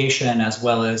navigation, as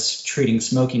well as treating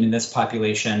smoking in this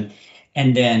population,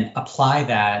 and then apply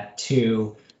that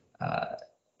to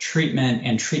treatment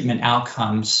and treatment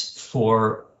outcomes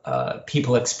for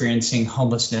people experiencing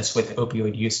homelessness with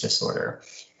opioid use disorder.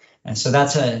 And so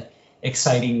that's an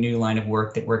exciting new line of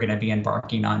work that we're going to be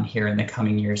embarking on here in the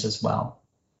coming years as well.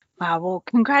 Wow, well,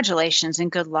 congratulations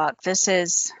and good luck. This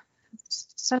is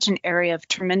such an area of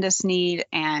tremendous need,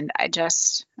 and I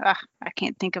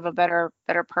can't think of a better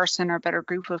person or better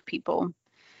group of people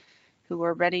who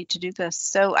are ready to do this.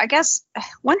 So I guess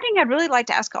one thing I'd really like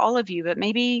to ask all of you, but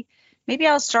maybe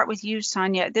I'll start with you,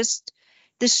 Sonia. This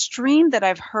stream that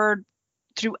I've heard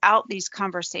throughout these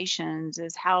conversations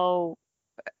is how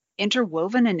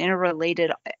interwoven and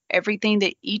interrelated everything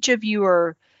that each of you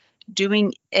are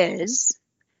doing is,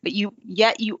 but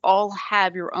yet you all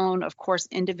have your own, of course,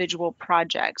 individual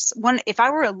projects. If I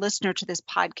were a listener to this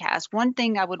podcast, one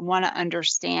thing I would want to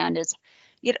understand is,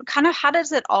 kind of how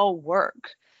does it all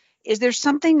work? Is there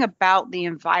something about the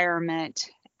environment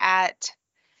at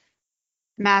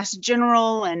Mass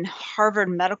General and Harvard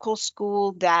Medical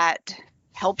School that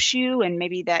helps you and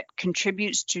maybe that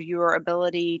contributes to your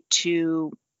ability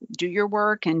to do your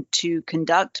work and to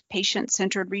conduct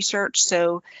patient-centered research?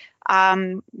 So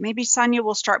maybe Sonia,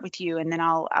 we'll start with you, and then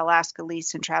I'll ask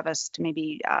Elise and Travis to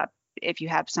maybe if you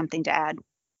have something to add.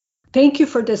 Thank you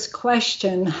for this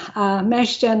question.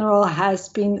 Mass General has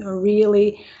been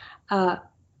really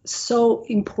so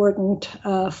important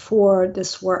for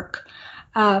this work.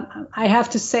 I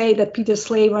have to say that Peter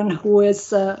Slavin, who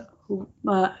is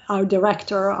our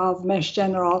director of Mass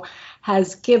General,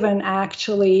 has given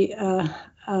actually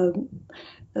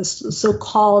a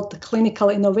so-called Clinical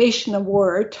Innovation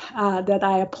Award that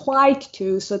I applied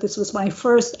to. So this was my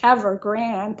first ever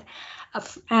grant,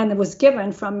 and it was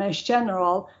given from Mass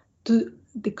General to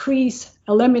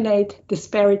eliminate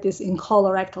disparities in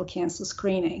colorectal cancer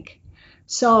screening.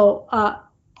 So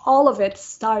all of it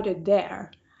started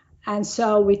there. And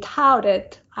so without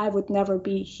it, I would never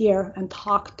be here and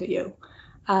talk to you.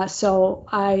 So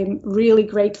I'm really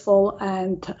grateful,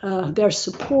 and their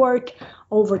support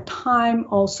over time.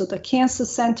 Also, the Cancer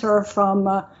Center from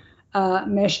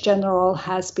Mass General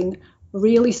has been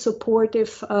really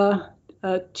supportive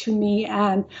to me,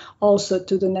 and also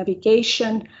to the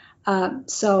navigation.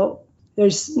 So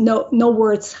there's no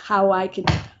words how I can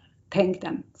thank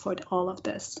them for all of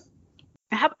this.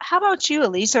 How about you,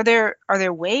 Elise? Are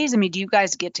there ways? I mean, do you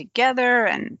guys get together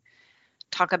and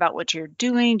talk about what you're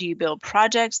doing? Do you build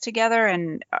projects together?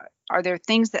 And are there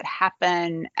things that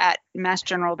happen at Mass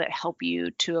General that help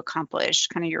you to accomplish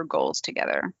kind of your goals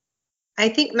together? I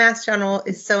think Mass General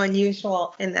is so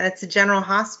unusual in that it's a general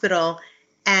hospital,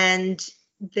 and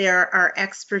there are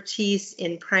expertise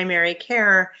in primary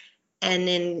care and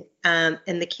in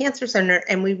the Cancer Center,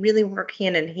 and we really work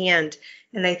hand in hand.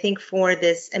 And I think for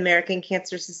this American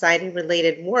Cancer Society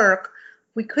related work,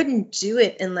 we couldn't do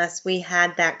it unless we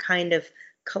had that kind of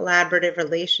collaborative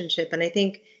relationship. And I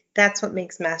think that's what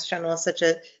makes Mass General such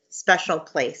a special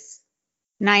place.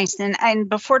 Nice. And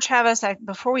before Travis,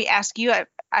 before we ask you,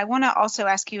 I want to also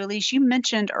ask you, Elise, you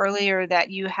mentioned earlier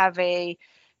that you have a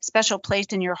special place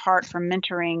in your heart for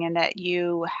mentoring, and that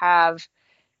you have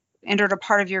entered a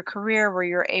part of your career where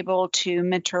you're able to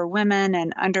mentor women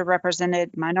and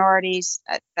underrepresented minorities.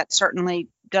 That certainly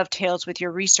dovetails with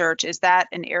your research. Is that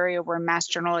an area where Mass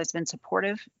General has been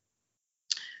supportive?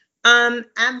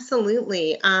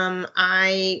 Absolutely.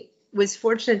 I was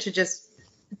fortunate to just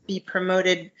be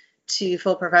promoted to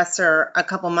full professor a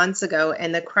couple months ago,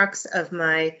 and the crux of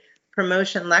my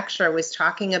promotion lecture was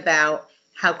talking about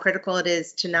how critical it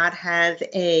is to not have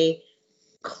a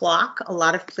clock. A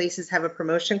lot of places have a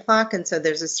promotion clock, and so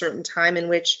there's a certain time in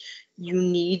which you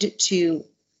need to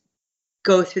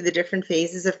go through the different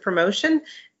phases of promotion.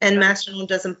 And Mass General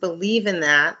doesn't believe in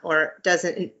that, or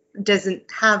doesn't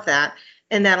have that.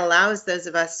 And that allows those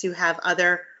of us who have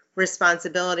other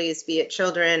responsibilities, be it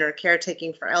children or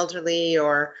caretaking for elderly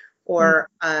or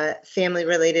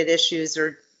family-related issues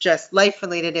or just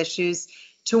life-related issues,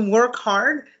 to work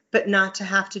hard, but not to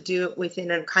have to do it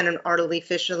within a kind of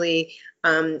artificially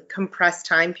compressed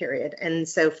time period. And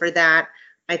so for that,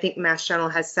 I think Mass General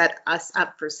has set us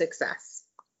up for success.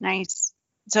 Nice.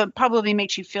 So it probably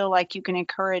makes you feel like you can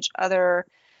encourage other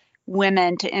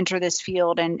women to enter this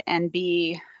field and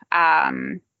be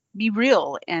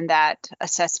real in that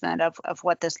assessment of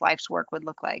what this life's work would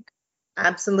look like.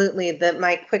 Absolutely.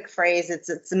 My quick phrase,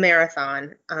 it's a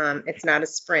marathon. It's not a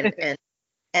sprint.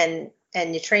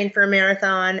 and you train for a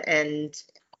marathon, and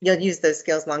you'll use those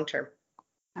skills long term.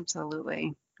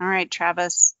 Absolutely. All right,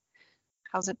 Travis,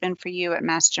 how's it been for you at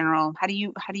Mass General? How do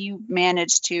you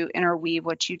manage to interweave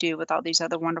what you do with all these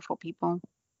other wonderful people?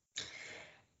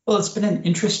 Well, it's been an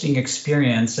interesting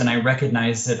experience, and I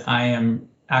recognize that I am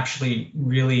actually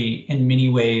really, in many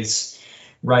ways,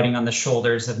 riding on the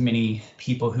shoulders of many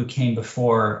people who came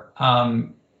before.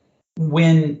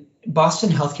 When Boston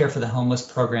Healthcare for the Homeless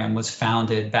program was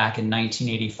founded back in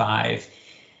 1985,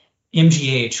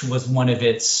 MGH was one of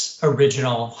its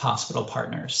original hospital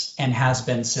partners and has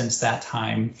been since that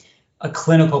time a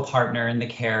clinical partner in the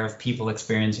care of people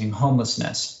experiencing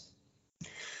homelessness.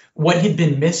 What had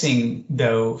been missing,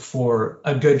 though, for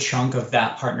a good chunk of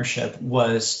that partnership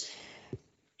was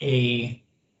a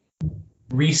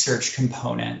research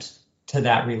component to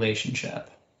that relationship.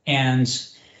 And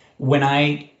when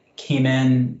I came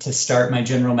in to start my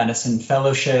general medicine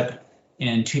fellowship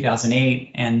in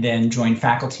 2008 and then joined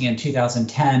faculty in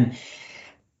 2010,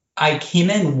 I came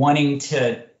in wanting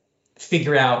to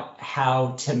figure out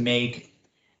how to make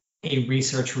a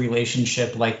research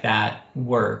relationship like that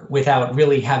work without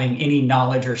really having any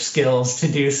knowledge or skills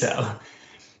to do so.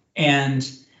 And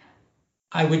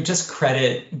I would just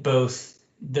credit both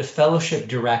the fellowship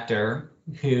director,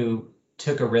 who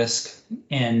took a risk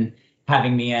in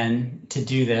having me in to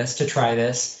do this, to try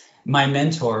this, my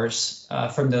mentors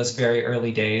from those very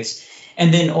early days,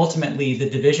 and then ultimately the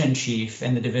division chief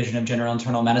in the Division of General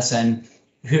Internal Medicine,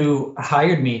 who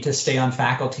hired me to stay on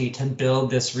faculty to build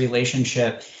this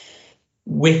relationship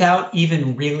without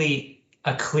even really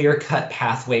a clear-cut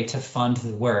pathway to fund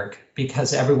the work,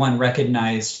 because everyone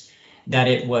recognized that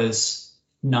it was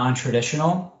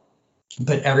non-traditional,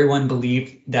 but everyone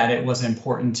believed that it was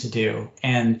important to do.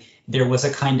 And there was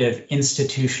a kind of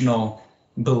institutional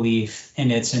belief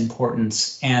in its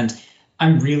importance. And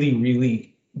I'm really,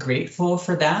 really grateful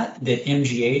for that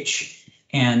MGH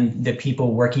and the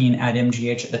people working at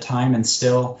MGH at the time and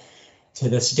still to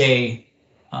this day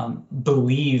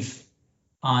believe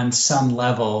on some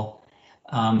level,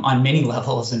 on many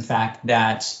levels, in fact,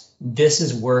 that this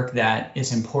is work that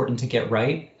is important to get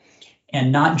right.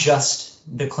 And not just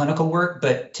the clinical work,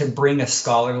 but to bring a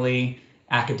scholarly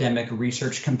academic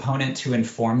research component to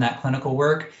inform that clinical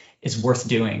work is worth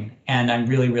doing. And I'm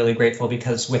really, really grateful,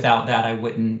 because without that, I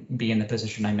wouldn't be in the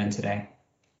position I'm in today.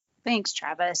 Thanks,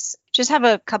 Travis. Just have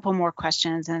a couple more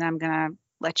questions, and I'm going to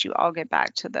let you all get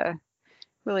back to the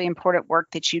really important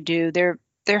work that you do. There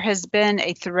has been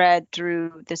a thread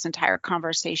through this entire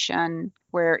conversation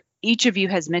where each of you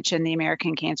has mentioned the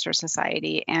American Cancer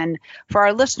Society. And for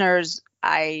our listeners,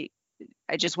 I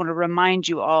just want to remind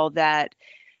you all that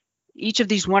each of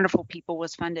these wonderful people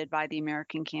was funded by the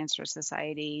American Cancer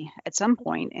Society at some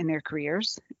point in their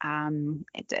careers.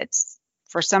 It's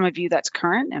for some of you that's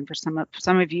current, and for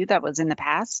some of you that was in the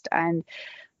past. And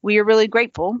we are really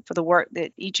grateful for the work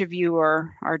that each of you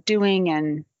are doing,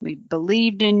 and we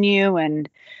believed in you and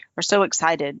are so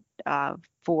excited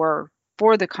for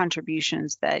the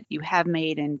contributions that you have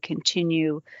made and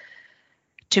continue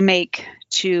to make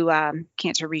to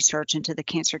cancer research and to the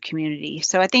cancer community.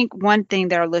 So I think one thing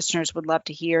that our listeners would love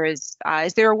to hear is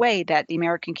there a way that the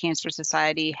American Cancer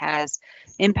Society has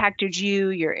impacted you,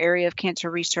 your area of cancer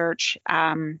research?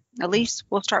 Elise,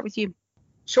 we'll start with you.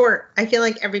 Sure. I feel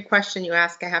like every question you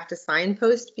ask, I have to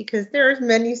signpost, because there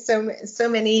are so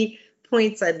many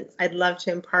points I'd love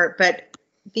to impart. But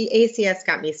the ACS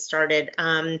got me started.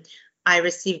 I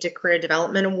received a career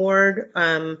development award,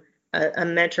 a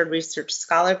mentored research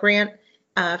scholar grant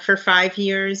for 5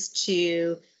 years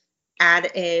to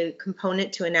add a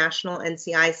component to a national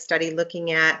NCI study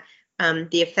looking at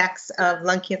the effects of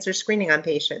lung cancer screening on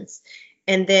patients.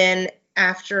 And then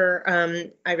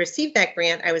after I received that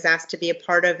grant, I was asked to be a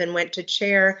part of and went to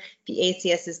chair the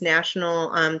ACS's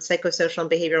National Psychosocial and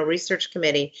Behavioral Research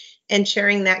Committee. And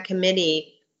chairing that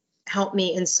committee helped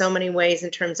me in so many ways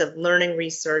in terms of learning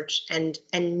research and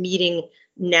meeting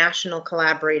national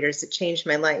collaborators. It changed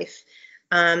my life.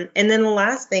 And then the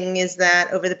last thing is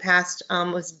that over the past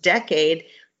almost decade,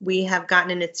 we have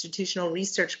gotten an institutional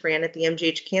research grant at the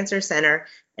MGH Cancer Center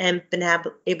and been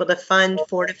able to fund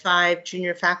 4 to 5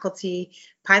 junior faculty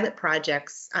pilot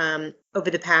projects over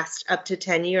the past up to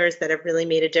 10 years that have really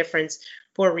made a difference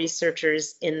for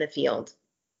researchers in the field.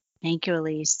 Thank you,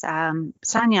 Elise.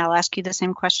 Sonia, I'll ask you the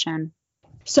same question.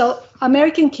 So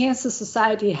American Cancer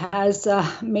Society has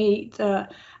made a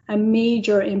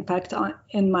major impact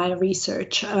in my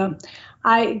research.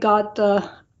 I got the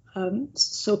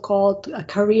so-called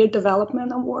Career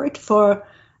Development Award for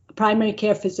primary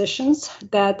care physicians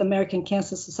that the American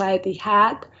Cancer Society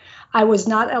had. I was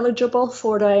not eligible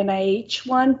for the NIH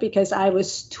one because I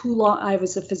was too long. I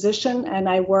was a physician and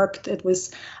I worked. It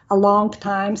was a long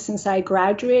time since I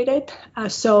graduated.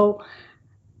 So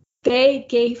they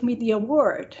gave me the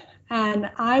award, and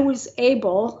I was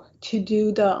able to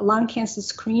do the lung cancer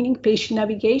screening patient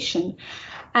navigation.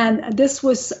 And this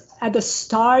was at the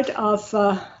start of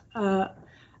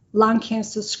lung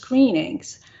cancer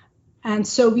screenings. And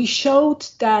so we showed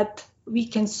that we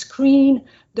can screen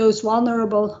those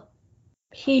vulnerable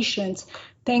patients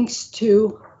thanks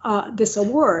to this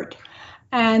award.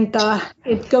 And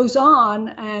it goes on,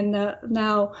 and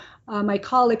now my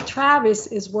colleague Travis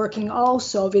is working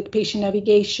also with patient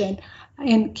navigation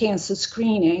in cancer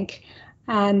screening.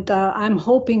 And I'm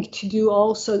hoping to do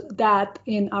also that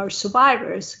in our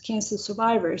survivors, cancer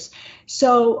survivors.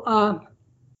 So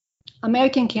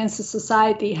American Cancer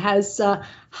Society has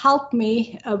helped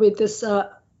me with this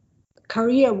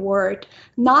career award,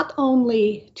 not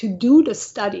only to do the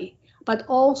study, but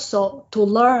also to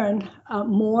learn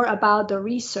more about the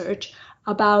research.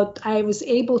 I was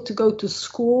able to go to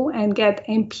school and get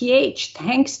MPH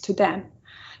thanks to them.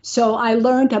 So I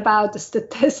learned about the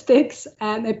statistics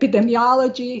and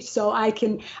epidemiology, so I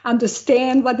can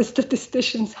understand what the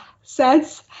statistician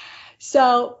says.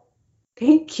 So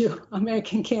thank you,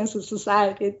 American Cancer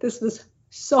Society. This was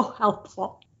so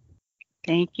helpful.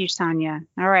 Thank you, Sonia.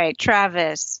 All right,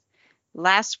 Travis,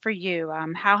 last for you.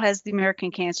 How has the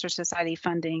American Cancer Society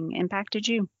funding impacted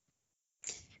you?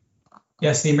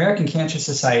 Yes, the American Cancer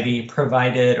Society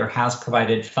provided or has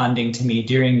provided funding to me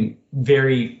during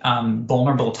very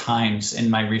vulnerable times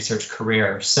in my research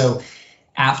career. So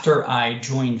after I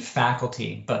joined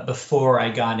faculty, but before I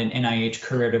got an NIH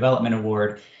Career Development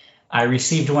Award, I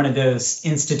received one of those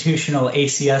institutional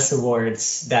ACS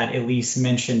awards that Elise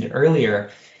mentioned earlier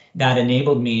that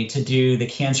enabled me to do the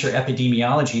cancer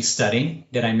epidemiology study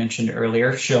that I mentioned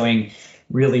earlier, showing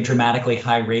really dramatically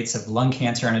high rates of lung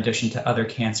cancer in addition to other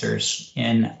cancers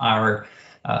in our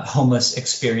homeless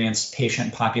experienced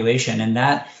patient population. And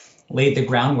that laid the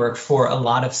groundwork for a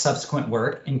lot of subsequent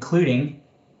work, including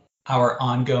our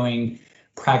ongoing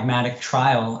pragmatic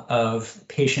trial of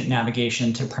patient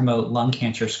navigation to promote lung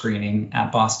cancer screening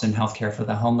at Boston Healthcare for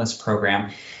the Homeless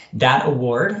program. That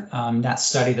award, that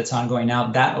study that's ongoing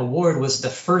now, that award was the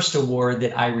first award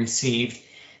that I received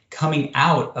coming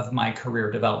out of my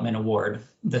Career Development Award,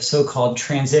 the so-called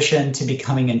transition to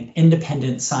becoming an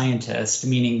independent scientist,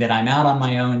 meaning that I'm out on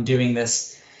my own doing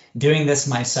this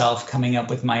myself, coming up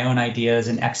with my own ideas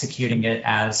and executing it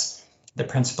as the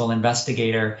principal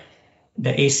investigator.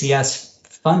 The ACS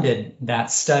funded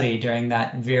that study during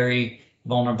that very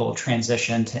vulnerable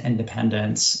transition to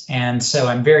independence. And so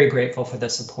I'm very grateful for the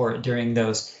support during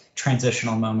those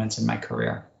transitional moments in my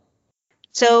career.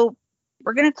 So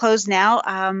we're going to close now.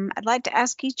 I'd like to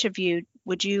ask each of you,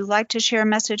 would you like to share a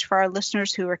message for our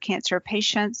listeners who are cancer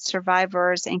patients,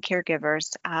 survivors, and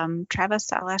caregivers?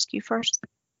 Travis, I'll ask you first.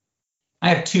 I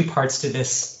have two parts to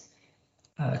this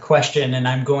question, and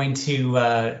I'm going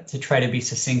to try to be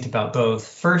succinct about both.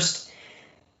 First,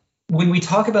 when we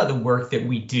talk about the work that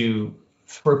we do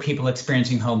for people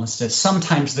experiencing homelessness,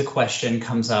 sometimes the question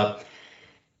comes up,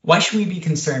 why should we be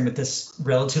concerned with this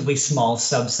relatively small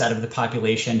subset of the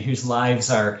population whose lives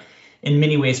are in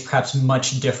many ways perhaps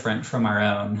much different from our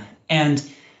own? And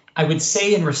I would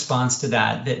say in response to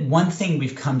that one thing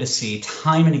we've come to see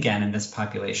time and again in this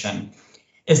population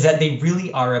is that they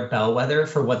really are a bellwether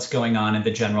for what's going on in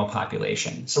the general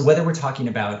population. So whether we're talking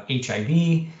about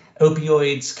HIV,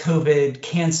 opioids, COVID,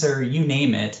 cancer, you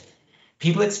name it,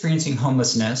 people experiencing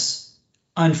homelessness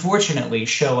unfortunately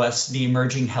show us the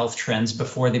emerging health trends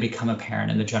before they become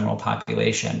apparent in the general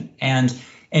population. And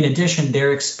in addition,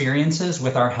 their experiences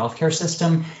with our healthcare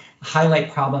system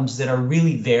highlight problems that are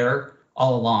really there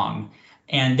all along.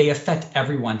 And they affect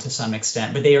everyone to some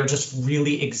extent, but they are just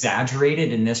really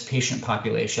exaggerated in this patient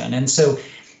population. And so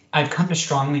I've come to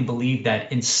strongly believe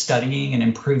that in studying and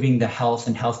improving the health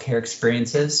and healthcare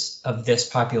experiences of this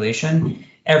population,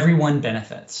 everyone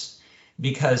benefits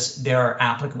because there are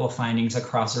applicable findings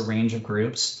across a range of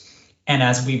groups. And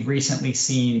as we've recently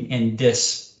seen in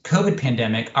this COVID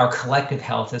pandemic, our collective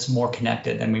health is more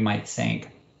connected than we might think.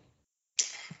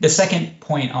 The second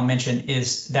point I'll mention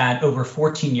is that over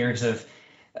 14 years of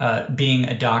being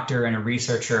a doctor and a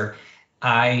researcher,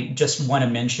 I just want to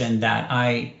mention that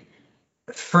I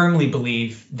firmly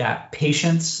believe that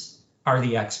patients are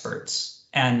the experts,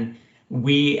 and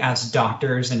we as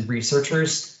doctors and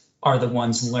researchers are the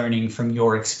ones learning from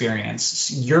your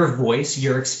experience. Your voice,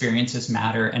 your experiences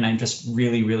matter, and I'm just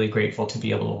really, really grateful to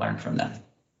be able to learn from them.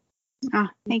 Oh,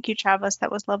 thank you, Travis.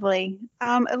 That was lovely.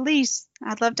 Elise,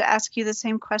 I'd love to ask you the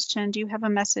same question. Do you have a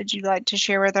message you'd like to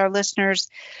share with our listeners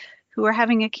who are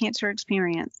having a cancer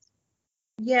experience?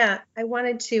 Yeah, I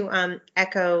wanted to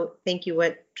echo, thank you,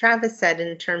 what Travis said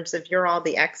in terms of you're all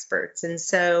the experts. And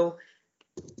so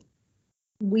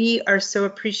we are so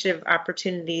appreciative of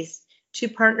opportunities to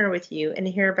partner with you and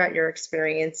hear about your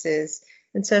experiences.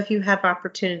 And so if you have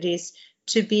opportunities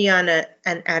to be on an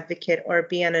advocate or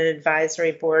be on an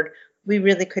advisory board, we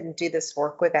really couldn't do this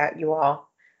work without you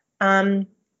all. The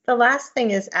last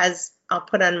thing is, as I'll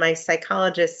put on my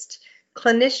psychologist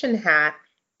clinician hat,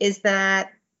 is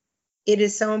that it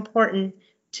is so important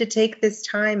to take this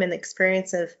time and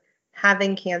experience of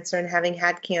having cancer and having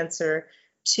had cancer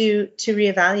to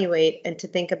reevaluate and to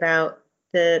think about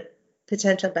the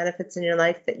potential benefits in your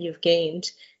life that you've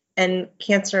gained. And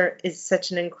cancer is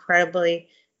such an incredibly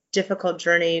difficult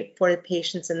journey for the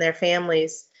patients and their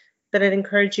families. But I'd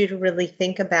encourage you to really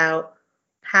think about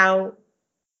how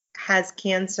has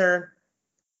cancer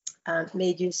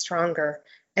made you stronger,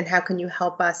 and how can you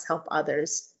help us help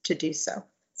others to do so.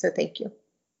 So thank you.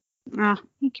 Oh,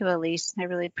 thank you, Elise. I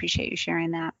really appreciate you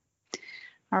sharing that.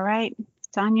 All right,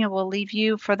 Sonia, we'll leave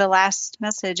you for the last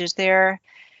message. Is there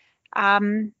a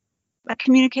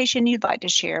communication you'd like to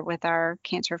share with our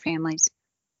cancer families?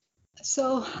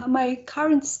 So my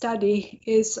current study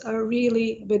is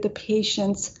really with the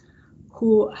patients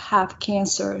who have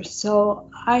cancer. So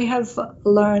I have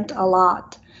learned a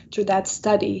lot through that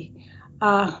study.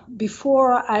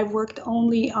 Before, I worked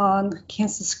only on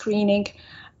cancer screening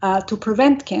to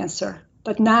prevent cancer,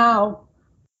 but now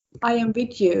I am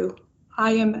with you.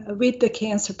 I am with the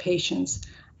cancer patients,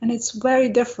 and it's very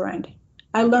different.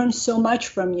 I learned so much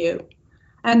from you.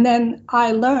 And then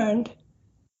I learned,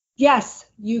 yes,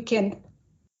 you can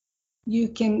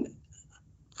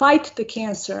fight the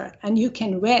cancer and you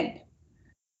can win.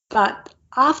 But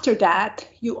after that,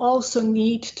 you also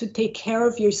need to take care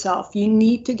of yourself. You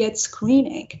need to get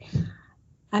screening.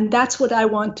 And that's what I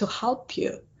want to help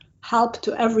to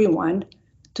everyone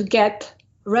to get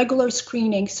regular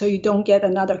screening so you don't get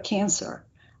another cancer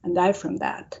and die from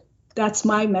that. That's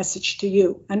my message to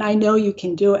you. And I know you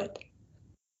can do it.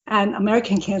 And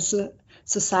American Cancer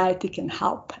Society can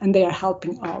help, and they are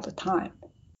helping all the time.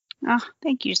 Oh,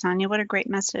 thank you, Sonia. What a great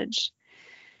message.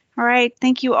 All right.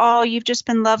 Thank you all. You've just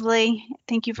been lovely.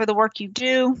 Thank you for the work you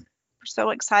do. We're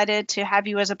so excited to have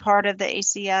you as a part of the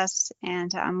ACS,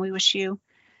 and we wish you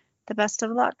the best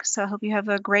of luck. So I hope you have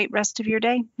a great rest of your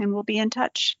day, and we'll be in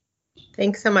touch.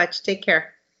 Thanks so much. Take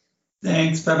care.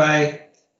 Thanks. Bye-bye.